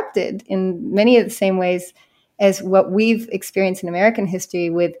obstructed in many of the same ways as what we've experienced in American history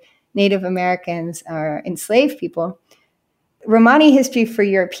with Native Americans or enslaved people. Romani history for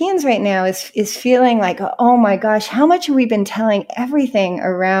Europeans right now is feeling like, oh my gosh, how much have we been telling everything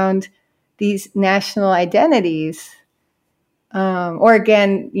around these national identities? Or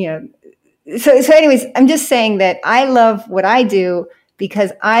again, So anyways, I'm just saying that I love what I do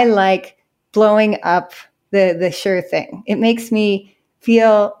because I like blowing up the sure thing. It makes me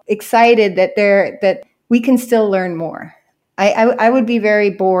feel excited that we can still learn more. I would be very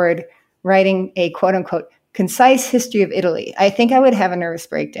bored writing a quote unquote concise history of Italy. I think I would have a nervous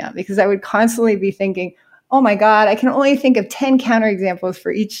breakdown because I would constantly be thinking, oh my God, I can only think of 10 counterexamples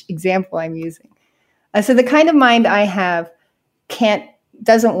for each example I'm using. So the kind of mind I have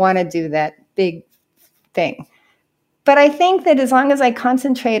doesn't want to do that big thing. But I think that as long as I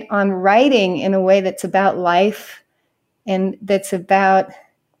concentrate on writing in a way that's about life and that's about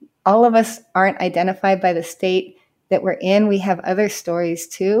all of us aren't identified by the state that we're in, we have other stories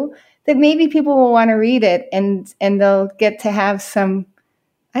too, that maybe people will want to read it and they'll get to have some,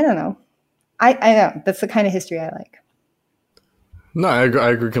 I don't know. I know that's the kind of history I like. No, I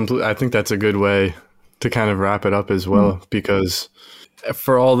agree completely. I think that's a good way to kind of wrap it up as well, because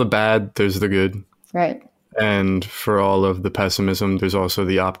for all the bad, there's the good. Right. And for all of the pessimism, there's also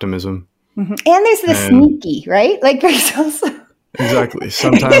the optimism. Mm-hmm. And there's the sneaky, right? Like there's also... Exactly.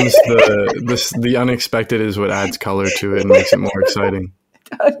 Sometimes the unexpected is what adds color to it and makes it more exciting.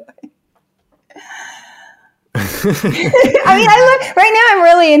 Totally. I mean, right now I'm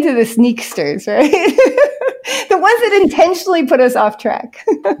really into the sneaksters, right? The ones that intentionally put us off track.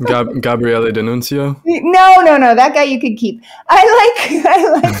 Gabriele D'Annunzio? No, that guy you could keep. I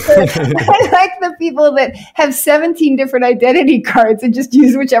like the people that have 17 different identity cards and just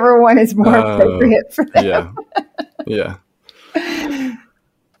use whichever one is more appropriate for them. Yeah.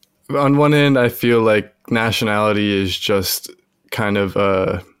 On one hand, I feel like nationality is just kind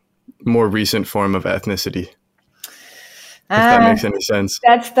of more recent form of ethnicity. If that makes any sense.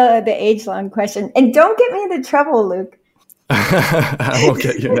 That's the age-long question. And don't get me into trouble, Luke. I won't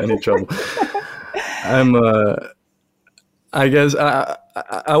get you in any trouble. I guess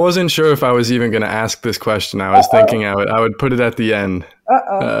I wasn't sure if I was even going to ask this question. I was thinking I would put it at the end.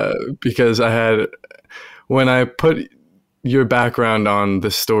 Because when I put your background on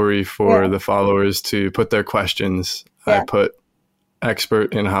the story for the followers to put their questions, I put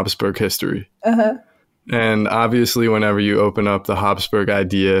expert in Habsburg history. And obviously, whenever you open up the Habsburg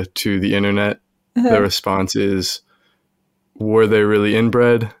idea to the internet, the response is, were they really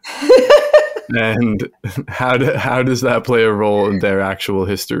inbred? And how does that play a role in their actual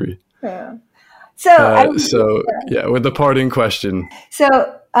history? So with the parting question.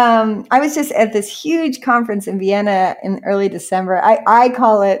 So I was just at this huge conference in Vienna in early December. I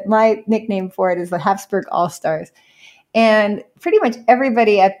call it, my nickname for it is the Habsburg All-Stars. And pretty much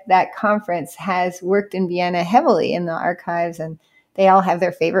everybody at that conference has worked in Vienna heavily in the archives, and they all have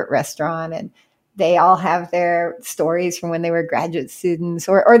their favorite restaurant, and they all have their stories from when they were graduate students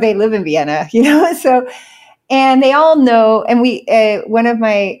or they live in Vienna, So, and they all know, and one of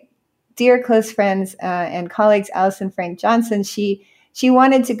my dear close friends and colleagues, Alison Frank Johnson, she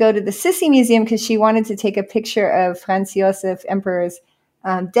wanted to go to the Sissi Museum because she wanted to take a picture of Franz Josef Emperor's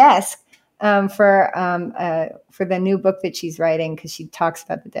desk for the new book that she's writing, because she talks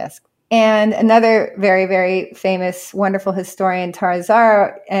about the desk. And another very, very famous, wonderful historian, Tara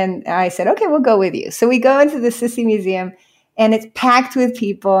Zara, and I said, okay, we'll go with you. So we go into the Sissi Museum, and it's packed with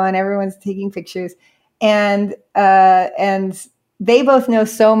people, and everyone's taking pictures. And they both know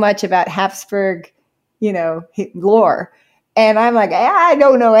so much about Habsburg, lore. And I'm like, I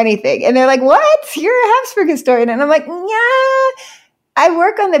don't know anything. And they're like, what? You're a Habsburg historian? And I'm like, yeah. I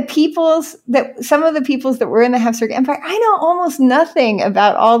work on some of the peoples that were in the Habsburg Empire. I know almost nothing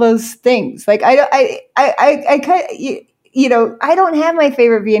about all those things. Like I don't have my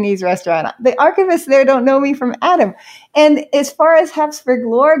favorite Viennese restaurant. The archivists there don't know me from Adam. And as far as Habsburg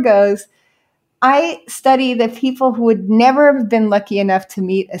lore goes, I study the people who would never have been lucky enough to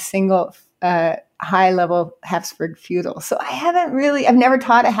meet a single high-level Habsburg feudal. So I've never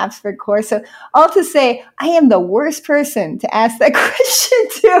taught a Habsburg course. So all to say, I am the worst person to ask that question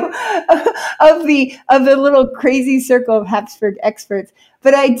to of the little crazy circle of Habsburg experts.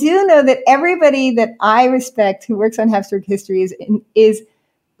 But I do know that everybody that I respect who works on Habsburg history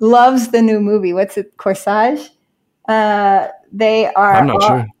loves the new movie. What's it? Corsage? They are. I'm not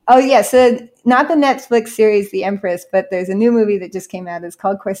sure. Oh, yeah. So not the Netflix series, The Empress, but there's a new movie that just came out. It's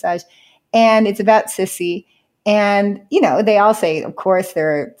called Corsage. And it's about Sissi. And, they all say, of course,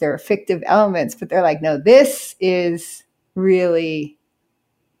 there are fictive elements, but they're like, no, this is really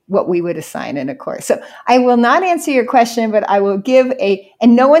what we would assign in a course. So I will not answer your question, but I will give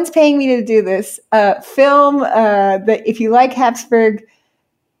and no one's paying me to do this, film that if you like Habsburg,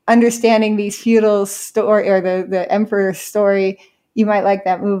 understanding these feudal story or the emperor's story, you might like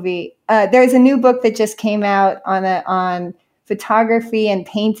that movie. There's a new book that just came out on photography and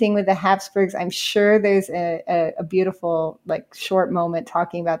painting with the Habsburgs. I'm sure there's a beautiful short moment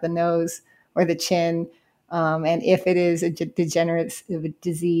talking about the nose or the chin, and if it is a degenerative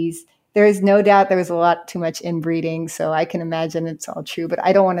disease. There is no doubt there was a lot too much inbreeding, so I can imagine it's all true, but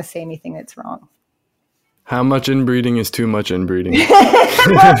I don't want to say anything that's wrong. How much inbreeding is too much inbreeding?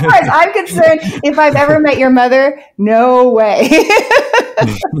 Well, of course, I'm concerned if I've ever met your mother, no way.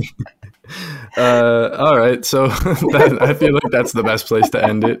 All right, so I feel like that's the best place to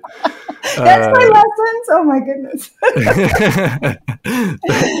end it. That's my lessons. Oh my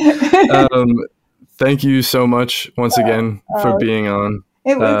goodness. Thank you so much once again for being on.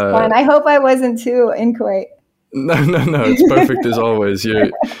 It was fun. I hope I wasn't too inchoate. No, it's perfect as always.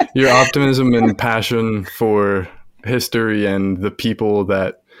 Your optimism and passion for history and the people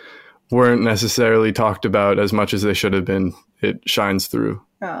that weren't necessarily talked about as much as they should have been, it shines through.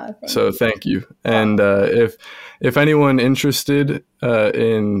 Thank you. And if anyone interested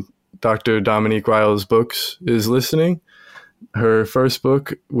in Dr. Dominique Reill's books is listening, her first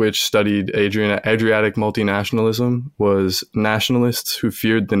book, which studied Adriatic multinationalism, was Nationalists Who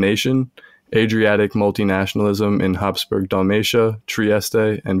Feared the Nation, Adriatic Multinationalism in Habsburg Dalmatia,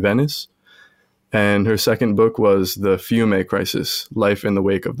 Trieste, and Venice. And her second book was The Fiume Crisis, Life in the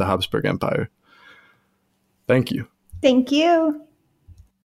Wake of the Habsburg Empire. Thank you. Thank you.